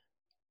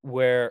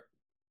 where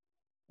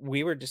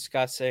we were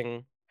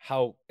discussing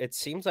how it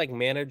seems like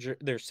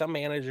there's some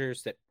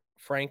managers that,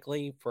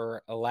 frankly,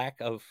 for a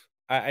lack of,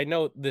 I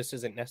know this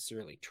isn't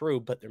necessarily true,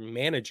 but they're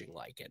managing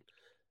like it.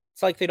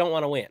 It's like they don't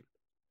want to win.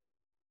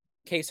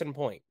 Case in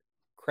point,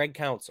 Craig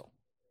Counsell,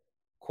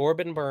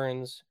 Corbin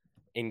Burns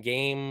in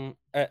game,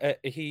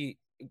 he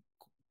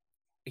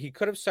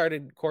could have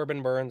started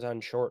Corbin Burns on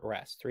short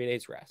rest, 3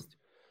 days rest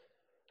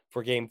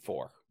for Game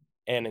 4.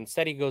 And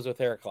instead he goes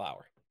with Eric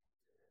Lauer.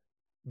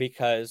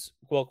 Because,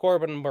 well,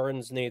 Corbin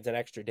Burns needs an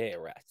extra day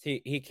of rest.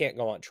 He can't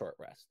go on short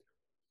rest.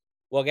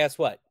 Well, guess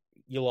what?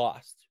 You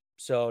lost.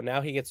 So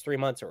now he gets 3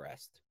 months of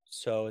rest.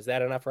 So is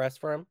that enough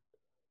rest for him?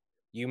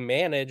 You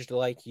managed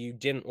like you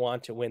didn't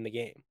want to win the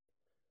game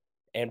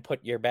and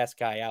put your best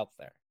guy out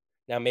there.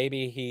 Now,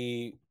 maybe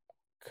he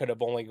could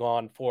have only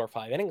gone 4 or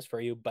 5 innings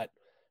for you, but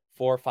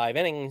 4 or 5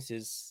 innings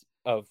is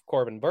of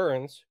Corbin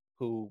Burns,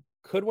 who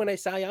could win a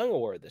Cy Young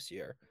Award this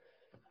year,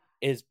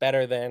 is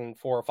better than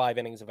 4 or 5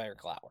 innings of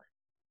Eric Lauer.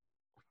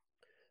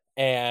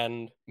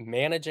 And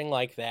managing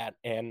like that,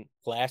 and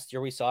last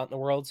year we saw it in the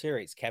World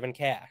Series, Kevin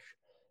Cash,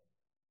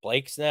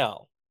 Blake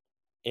Snell,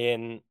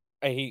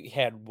 he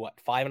had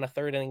 5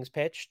 1/3 innings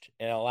pitched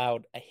and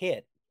allowed a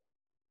hit,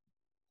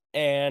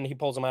 and he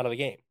pulls him out of the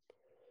game.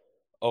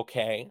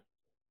 Okay.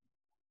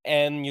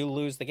 And you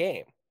lose the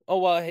game. Oh,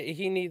 well,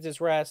 he needs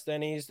his rest,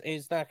 and he's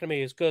not going to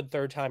be as good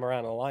third time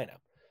around in the lineup.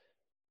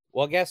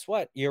 Well, guess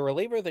what? Your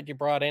reliever that you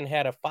brought in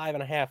had a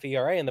 5.5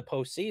 ERA in the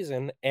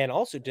postseason and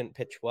also didn't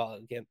pitch well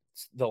against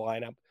the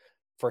lineup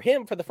for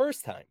him for the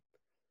first time.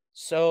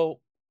 So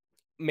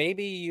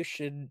maybe you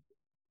should,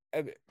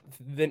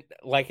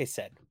 like I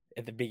said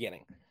at the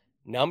beginning,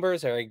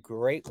 numbers are a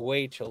great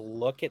way to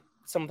look at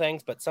some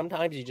things, but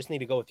sometimes you just need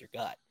to go with your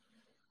gut.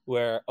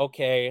 Where,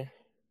 okay,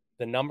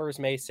 the numbers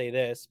may say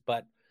this,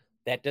 but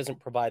that doesn't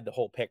provide the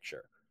whole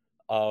picture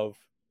of,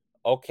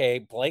 okay,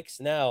 Blake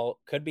Snell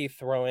could be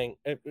throwing,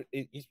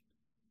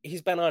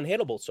 he's been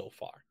unhittable so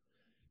far.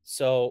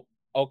 So,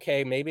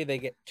 okay, maybe they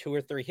get 2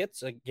 or 3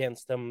 hits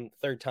against him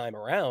third time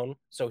around,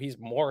 so he's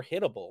more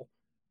hittable,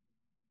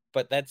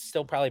 but that's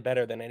still probably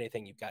better than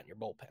anything you've got in your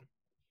bullpen.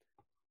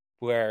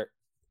 Where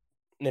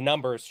the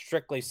numbers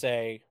strictly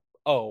say,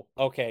 oh,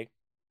 okay,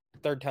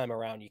 third time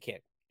around, you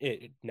can't,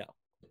 no,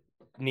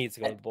 needs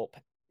to go to the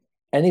bullpen.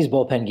 And these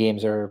bullpen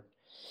games are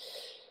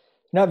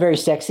not very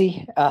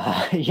sexy.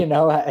 They're Just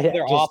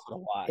awful to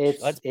watch.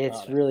 it's Let's be it's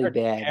honest. really They're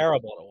bad.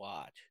 terrible to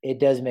watch. It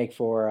does make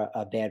for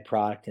a bad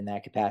product in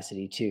that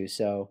capacity too.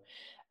 So,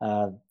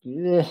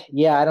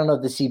 yeah, I don't know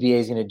if the CBA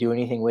is going to do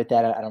anything with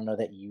that. I don't know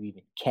that you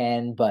even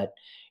can, but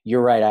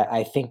you're right.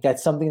 I think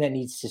that's something that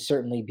needs to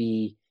certainly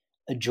be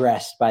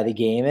addressed by the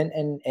game,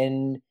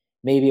 and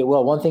maybe it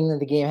will. One thing that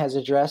the game has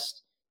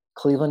addressed,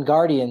 Cleveland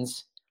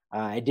Guardians.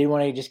 I did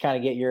want to just kind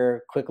of get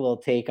your quick little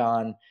take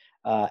on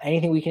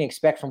anything we can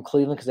expect from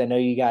Cleveland, because I know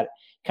you got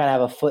kind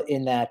of have a foot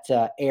in that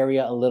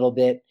area a little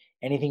bit.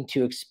 Anything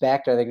to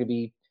expect? Are they going to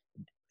be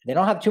they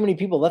don't have too many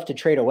people left to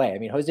trade away. I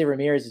mean, Jose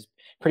Ramirez is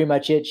pretty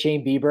much it.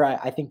 Shane Bieber,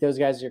 I think those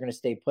guys are going to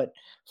stay put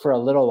for a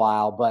little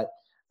while. But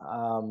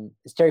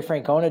is Terry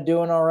Francona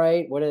doing all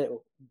right?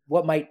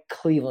 What might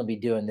Cleveland be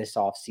doing this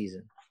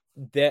offseason?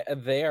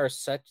 They are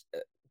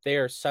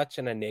such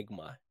an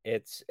enigma.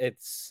 It's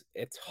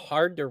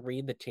hard to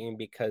read the team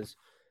because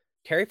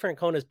Terry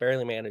Francona has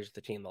barely managed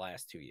the team the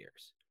last 2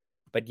 years,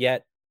 but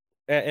yet,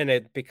 and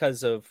it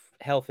because of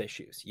health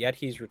issues. Yet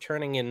he's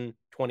returning in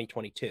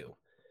 2022,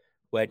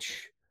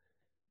 which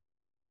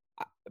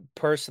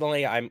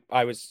personally, I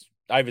was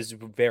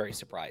very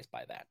surprised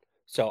by that.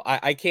 So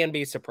I can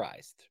be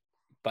surprised,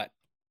 but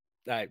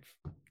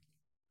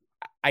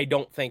I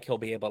don't think he'll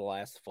be able to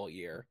last the full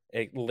year.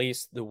 At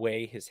least the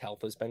way his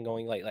health has been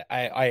going lately.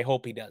 I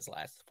hope he does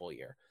last the full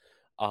year.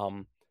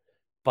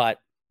 But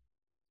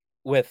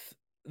with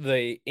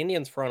the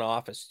Indians front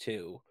office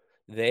too,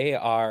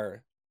 there's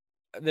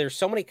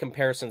so many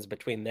comparisons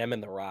between them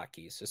and the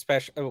Rockies,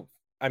 especially.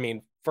 I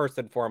mean, first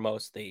and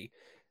foremost, the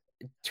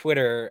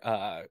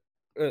Twitter.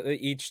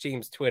 Each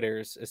team's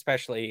Twitters,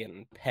 especially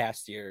in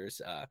past years,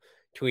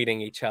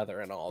 tweeting each other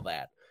and all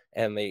that,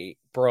 and the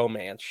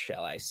bromance,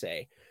 shall I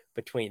say,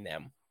 between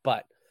them.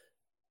 But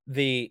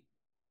the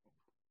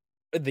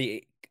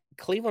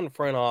Cleveland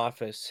front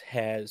office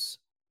has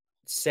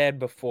said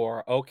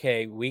before,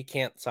 okay, we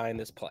can't sign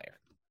this player,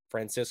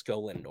 Francisco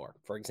Lindor,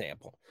 for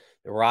example.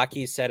 The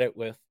Rockies said it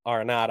with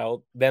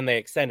Arenado, then they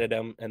extended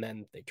him, and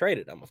then they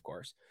traded him, of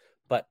course.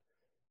 But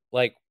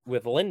like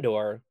with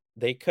Lindor,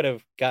 they could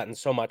have gotten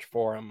so much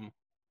for him,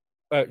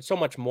 so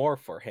much more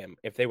for him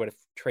if they would have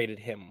traded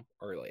him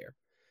earlier.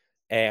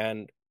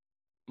 And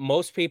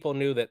most people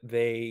knew that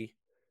they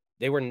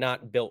were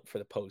not built for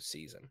the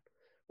postseason,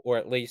 or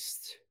at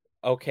least,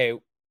 okay.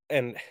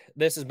 And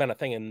this has been a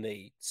thing in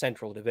the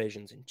Central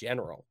divisions in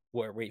general,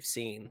 where we've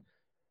seen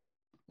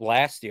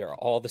last year,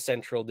 all the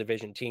Central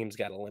division teams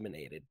got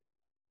eliminated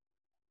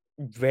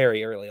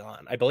very early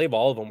on. I believe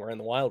all of them were in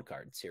the wild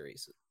card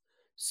series.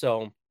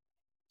 So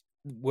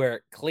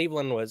where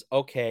Cleveland was,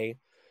 okay,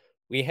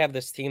 we have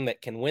this team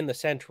that can win the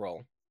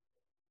Central,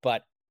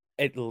 but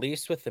at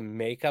least with the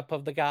makeup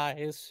of the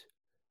guys,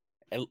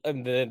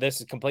 and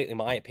this is completely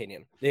my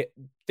opinion,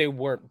 they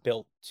weren't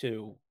built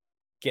to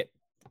get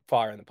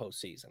far in the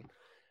postseason.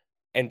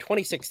 And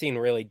 2016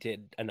 really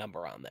did a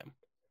number on them.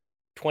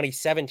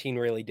 2017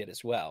 really did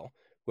as well,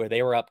 where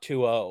they were up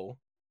 2-0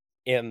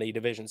 in the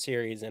division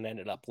series and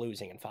ended up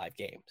losing in 5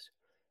 games.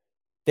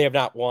 They have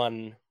not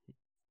won.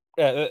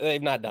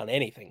 They've not done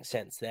anything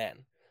since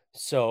then.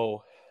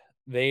 So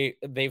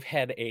they've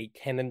had a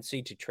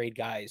tendency to trade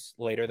guys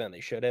later than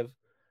they should have.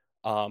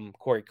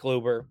 Corey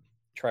Kluber,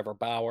 Trevor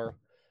Bauer,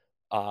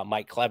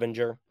 Mike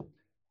Clevinger,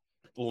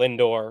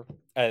 Lindor,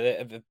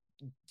 the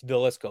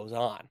list goes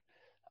on.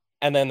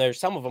 And then there's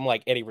some of them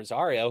like Eddie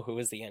Rosario, who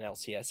is the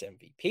NLCS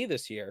MVP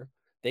this year.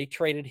 They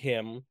traded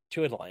him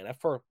to Atlanta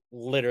for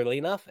literally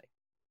nothing.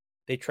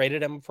 They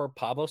traded him for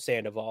Pablo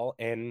Sandoval,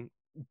 and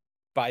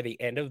by the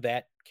end of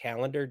that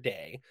calendar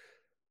day,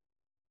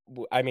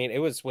 I mean, it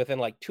was within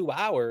like 2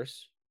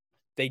 hours,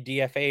 they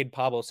DFA'd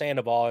Pablo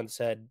Sandoval and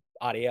said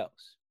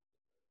adios.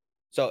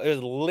 So it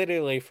was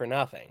literally for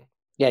nothing.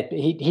 Yeah,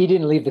 he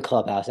didn't leave the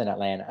clubhouse in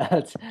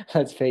Atlanta.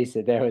 Let's face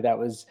it. That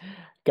was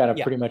kind of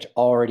pretty much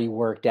already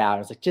worked out.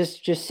 It's like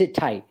just sit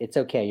tight. It's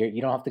okay.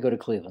 You don't have to go to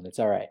Cleveland. It's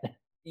all right.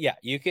 Yeah,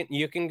 you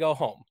can go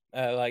home.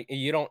 Like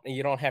you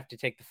don't have to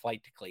take the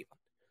flight to Cleveland.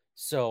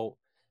 So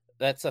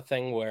that's a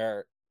thing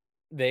where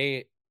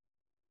the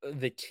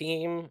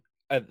team,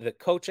 the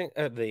coaching,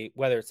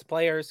 whether it's the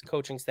players,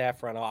 coaching staff,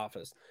 front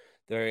office,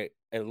 they're,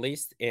 at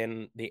least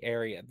in the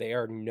area, they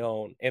are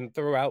known, and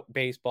throughout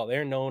baseball,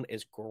 they're known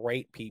as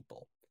great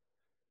people,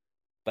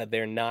 but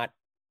they're not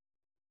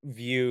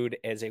viewed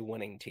as a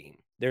winning team.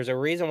 There's a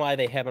reason why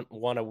they haven't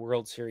won a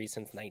World Series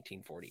since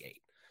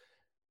 1948.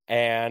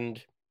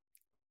 And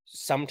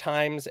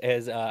sometimes,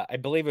 as I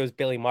believe it was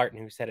Billy Martin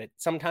who said it,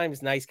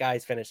 sometimes nice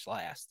guys finish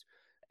last.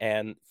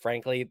 And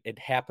frankly, it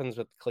happens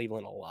with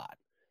Cleveland a lot.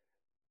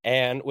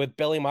 And with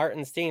Billy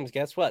Martin's teams,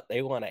 guess what?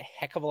 They won a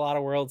heck of a lot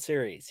of World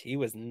Series. He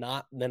was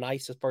not the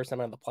nicest person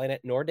on the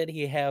planet, nor did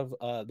he have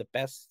the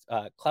best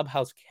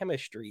clubhouse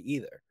chemistry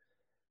either.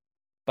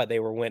 But they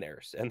were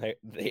winners, and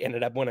they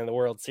ended up winning the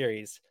World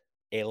Series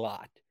a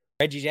lot.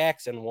 Reggie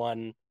Jackson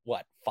won,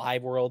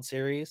 5 World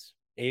Series?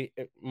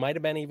 It might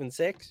have been even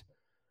 6.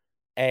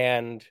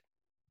 And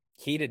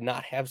he did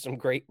not have some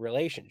great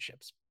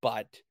relationships,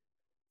 but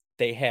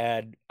they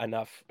had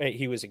enough.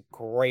 He was a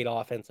great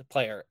offensive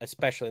player,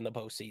 especially in the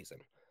postseason.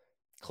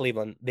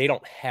 Cleveland, they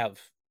don't have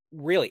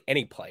really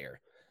any player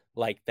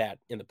like that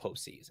in the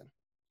postseason.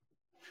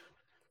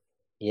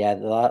 Yeah,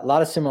 a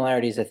lot of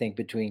similarities, I think,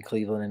 between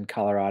Cleveland and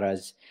Colorado,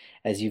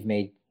 as you've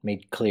made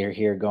clear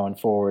here going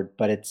forward.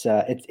 But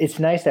it's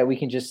nice that we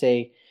can just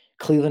say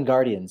Cleveland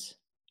Guardians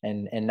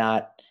and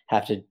not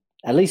have to.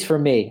 At least for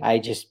me, I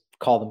just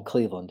call them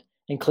Cleveland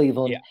and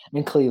Cleveland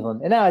and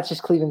Cleveland, and now it's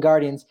just Cleveland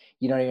Guardians.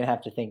 You don't even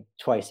have to think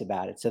twice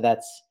about it. So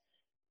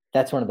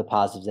that's one of the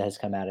positives that has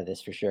come out of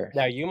this for sure.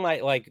 Now you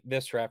might like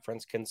this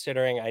reference,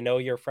 considering I know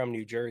you're from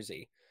New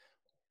Jersey.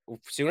 As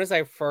soon as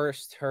I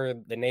first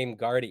heard the name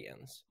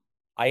Guardians,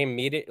 I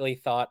immediately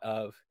thought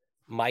of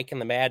Mike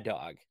and the Mad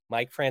Dog,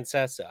 Mike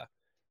Francesa,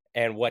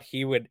 and what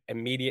he would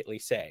immediately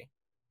say.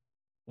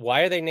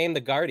 Why are they named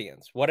the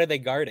Guardians? What are they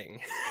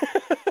guarding?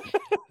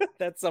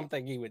 That's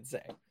something he would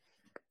say.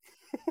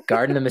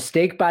 Guarding the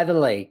mistake by the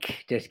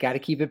lake. Just got to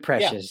keep it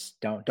precious.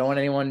 Yeah. Don't want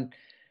anyone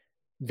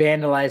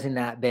vandalizing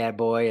that bad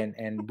boy.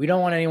 And we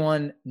don't want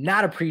anyone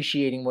not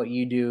appreciating what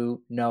you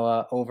do,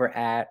 Noah, over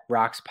at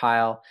Rocks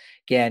Pile.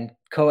 Again,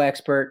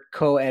 co-expert,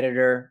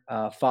 co-editor.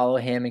 Follow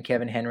him and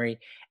Kevin Henry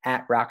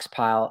at Rocks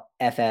Pile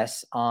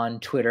FS on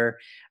Twitter.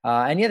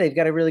 And yeah, they've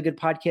got a really good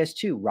podcast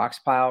too. Rocks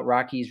Pile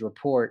Rockies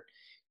Report.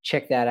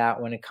 Check that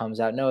out when it comes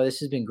out. Noah, this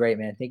has been great,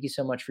 man. Thank you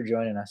so much for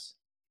joining us.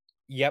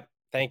 Yep.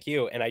 Thank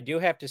you. And I do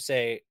have to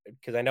say,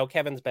 because I know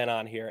Kevin's been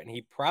on here and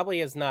he probably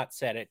has not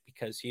said it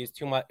because he's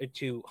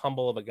too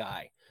humble of a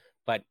guy,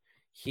 but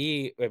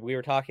we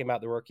were talking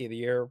about the Rookie of the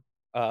Year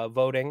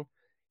voting.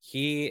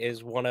 He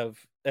is one of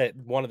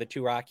the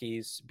two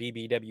Rockies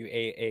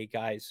BBWAA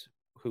guys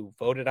who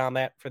voted on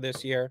that for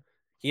this year.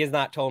 He has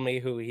not told me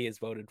who he has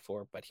voted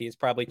for, but he is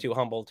probably too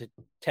humble to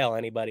tell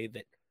anybody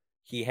that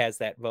he has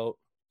that vote.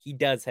 He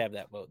does have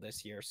that vote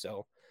this year.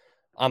 So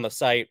on the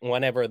site,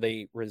 whenever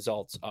the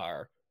results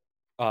are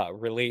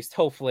released,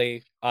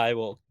 hopefully I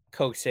will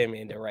coax him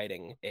into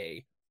writing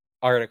a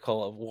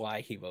article of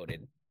why he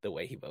voted the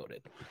way he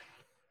voted.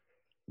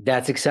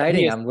 That's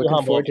exciting. I'm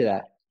looking forward to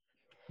that.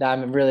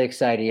 I'm really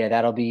excited. Yeah,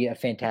 that'll be a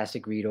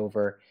fantastic read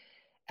over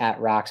at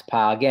Rocks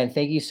Pile. Again,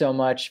 thank you so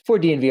much for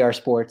DNVR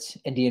Sports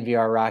and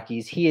DNVR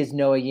Rockies. He is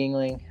Noah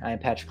Yingling. I'm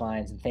Patrick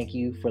Lyons, and thank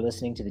you for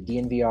listening to the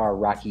DNVR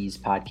Rockies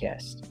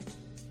podcast.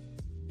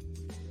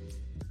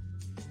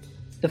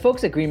 The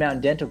folks at Green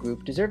Mountain Dental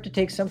Group deserve to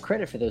take some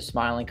credit for those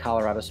smiling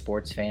Colorado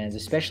sports fans,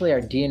 especially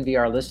our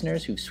DNVR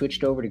listeners who've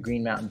switched over to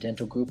Green Mountain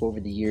Dental Group over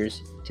the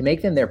years to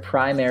make them their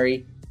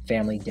primary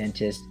family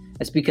dentist.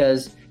 That's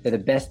because they're the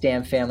best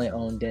damn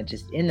family-owned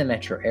dentist in the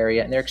metro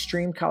area, and they're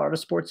extreme Colorado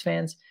sports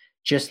fans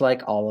just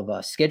like all of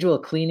us. Schedule a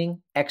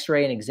cleaning,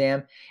 x-ray, and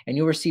exam, and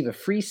you'll receive a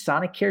free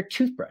Sonicare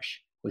toothbrush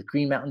with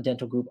Green Mountain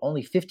Dental Group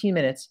only 15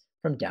 minutes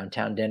from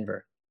downtown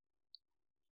Denver.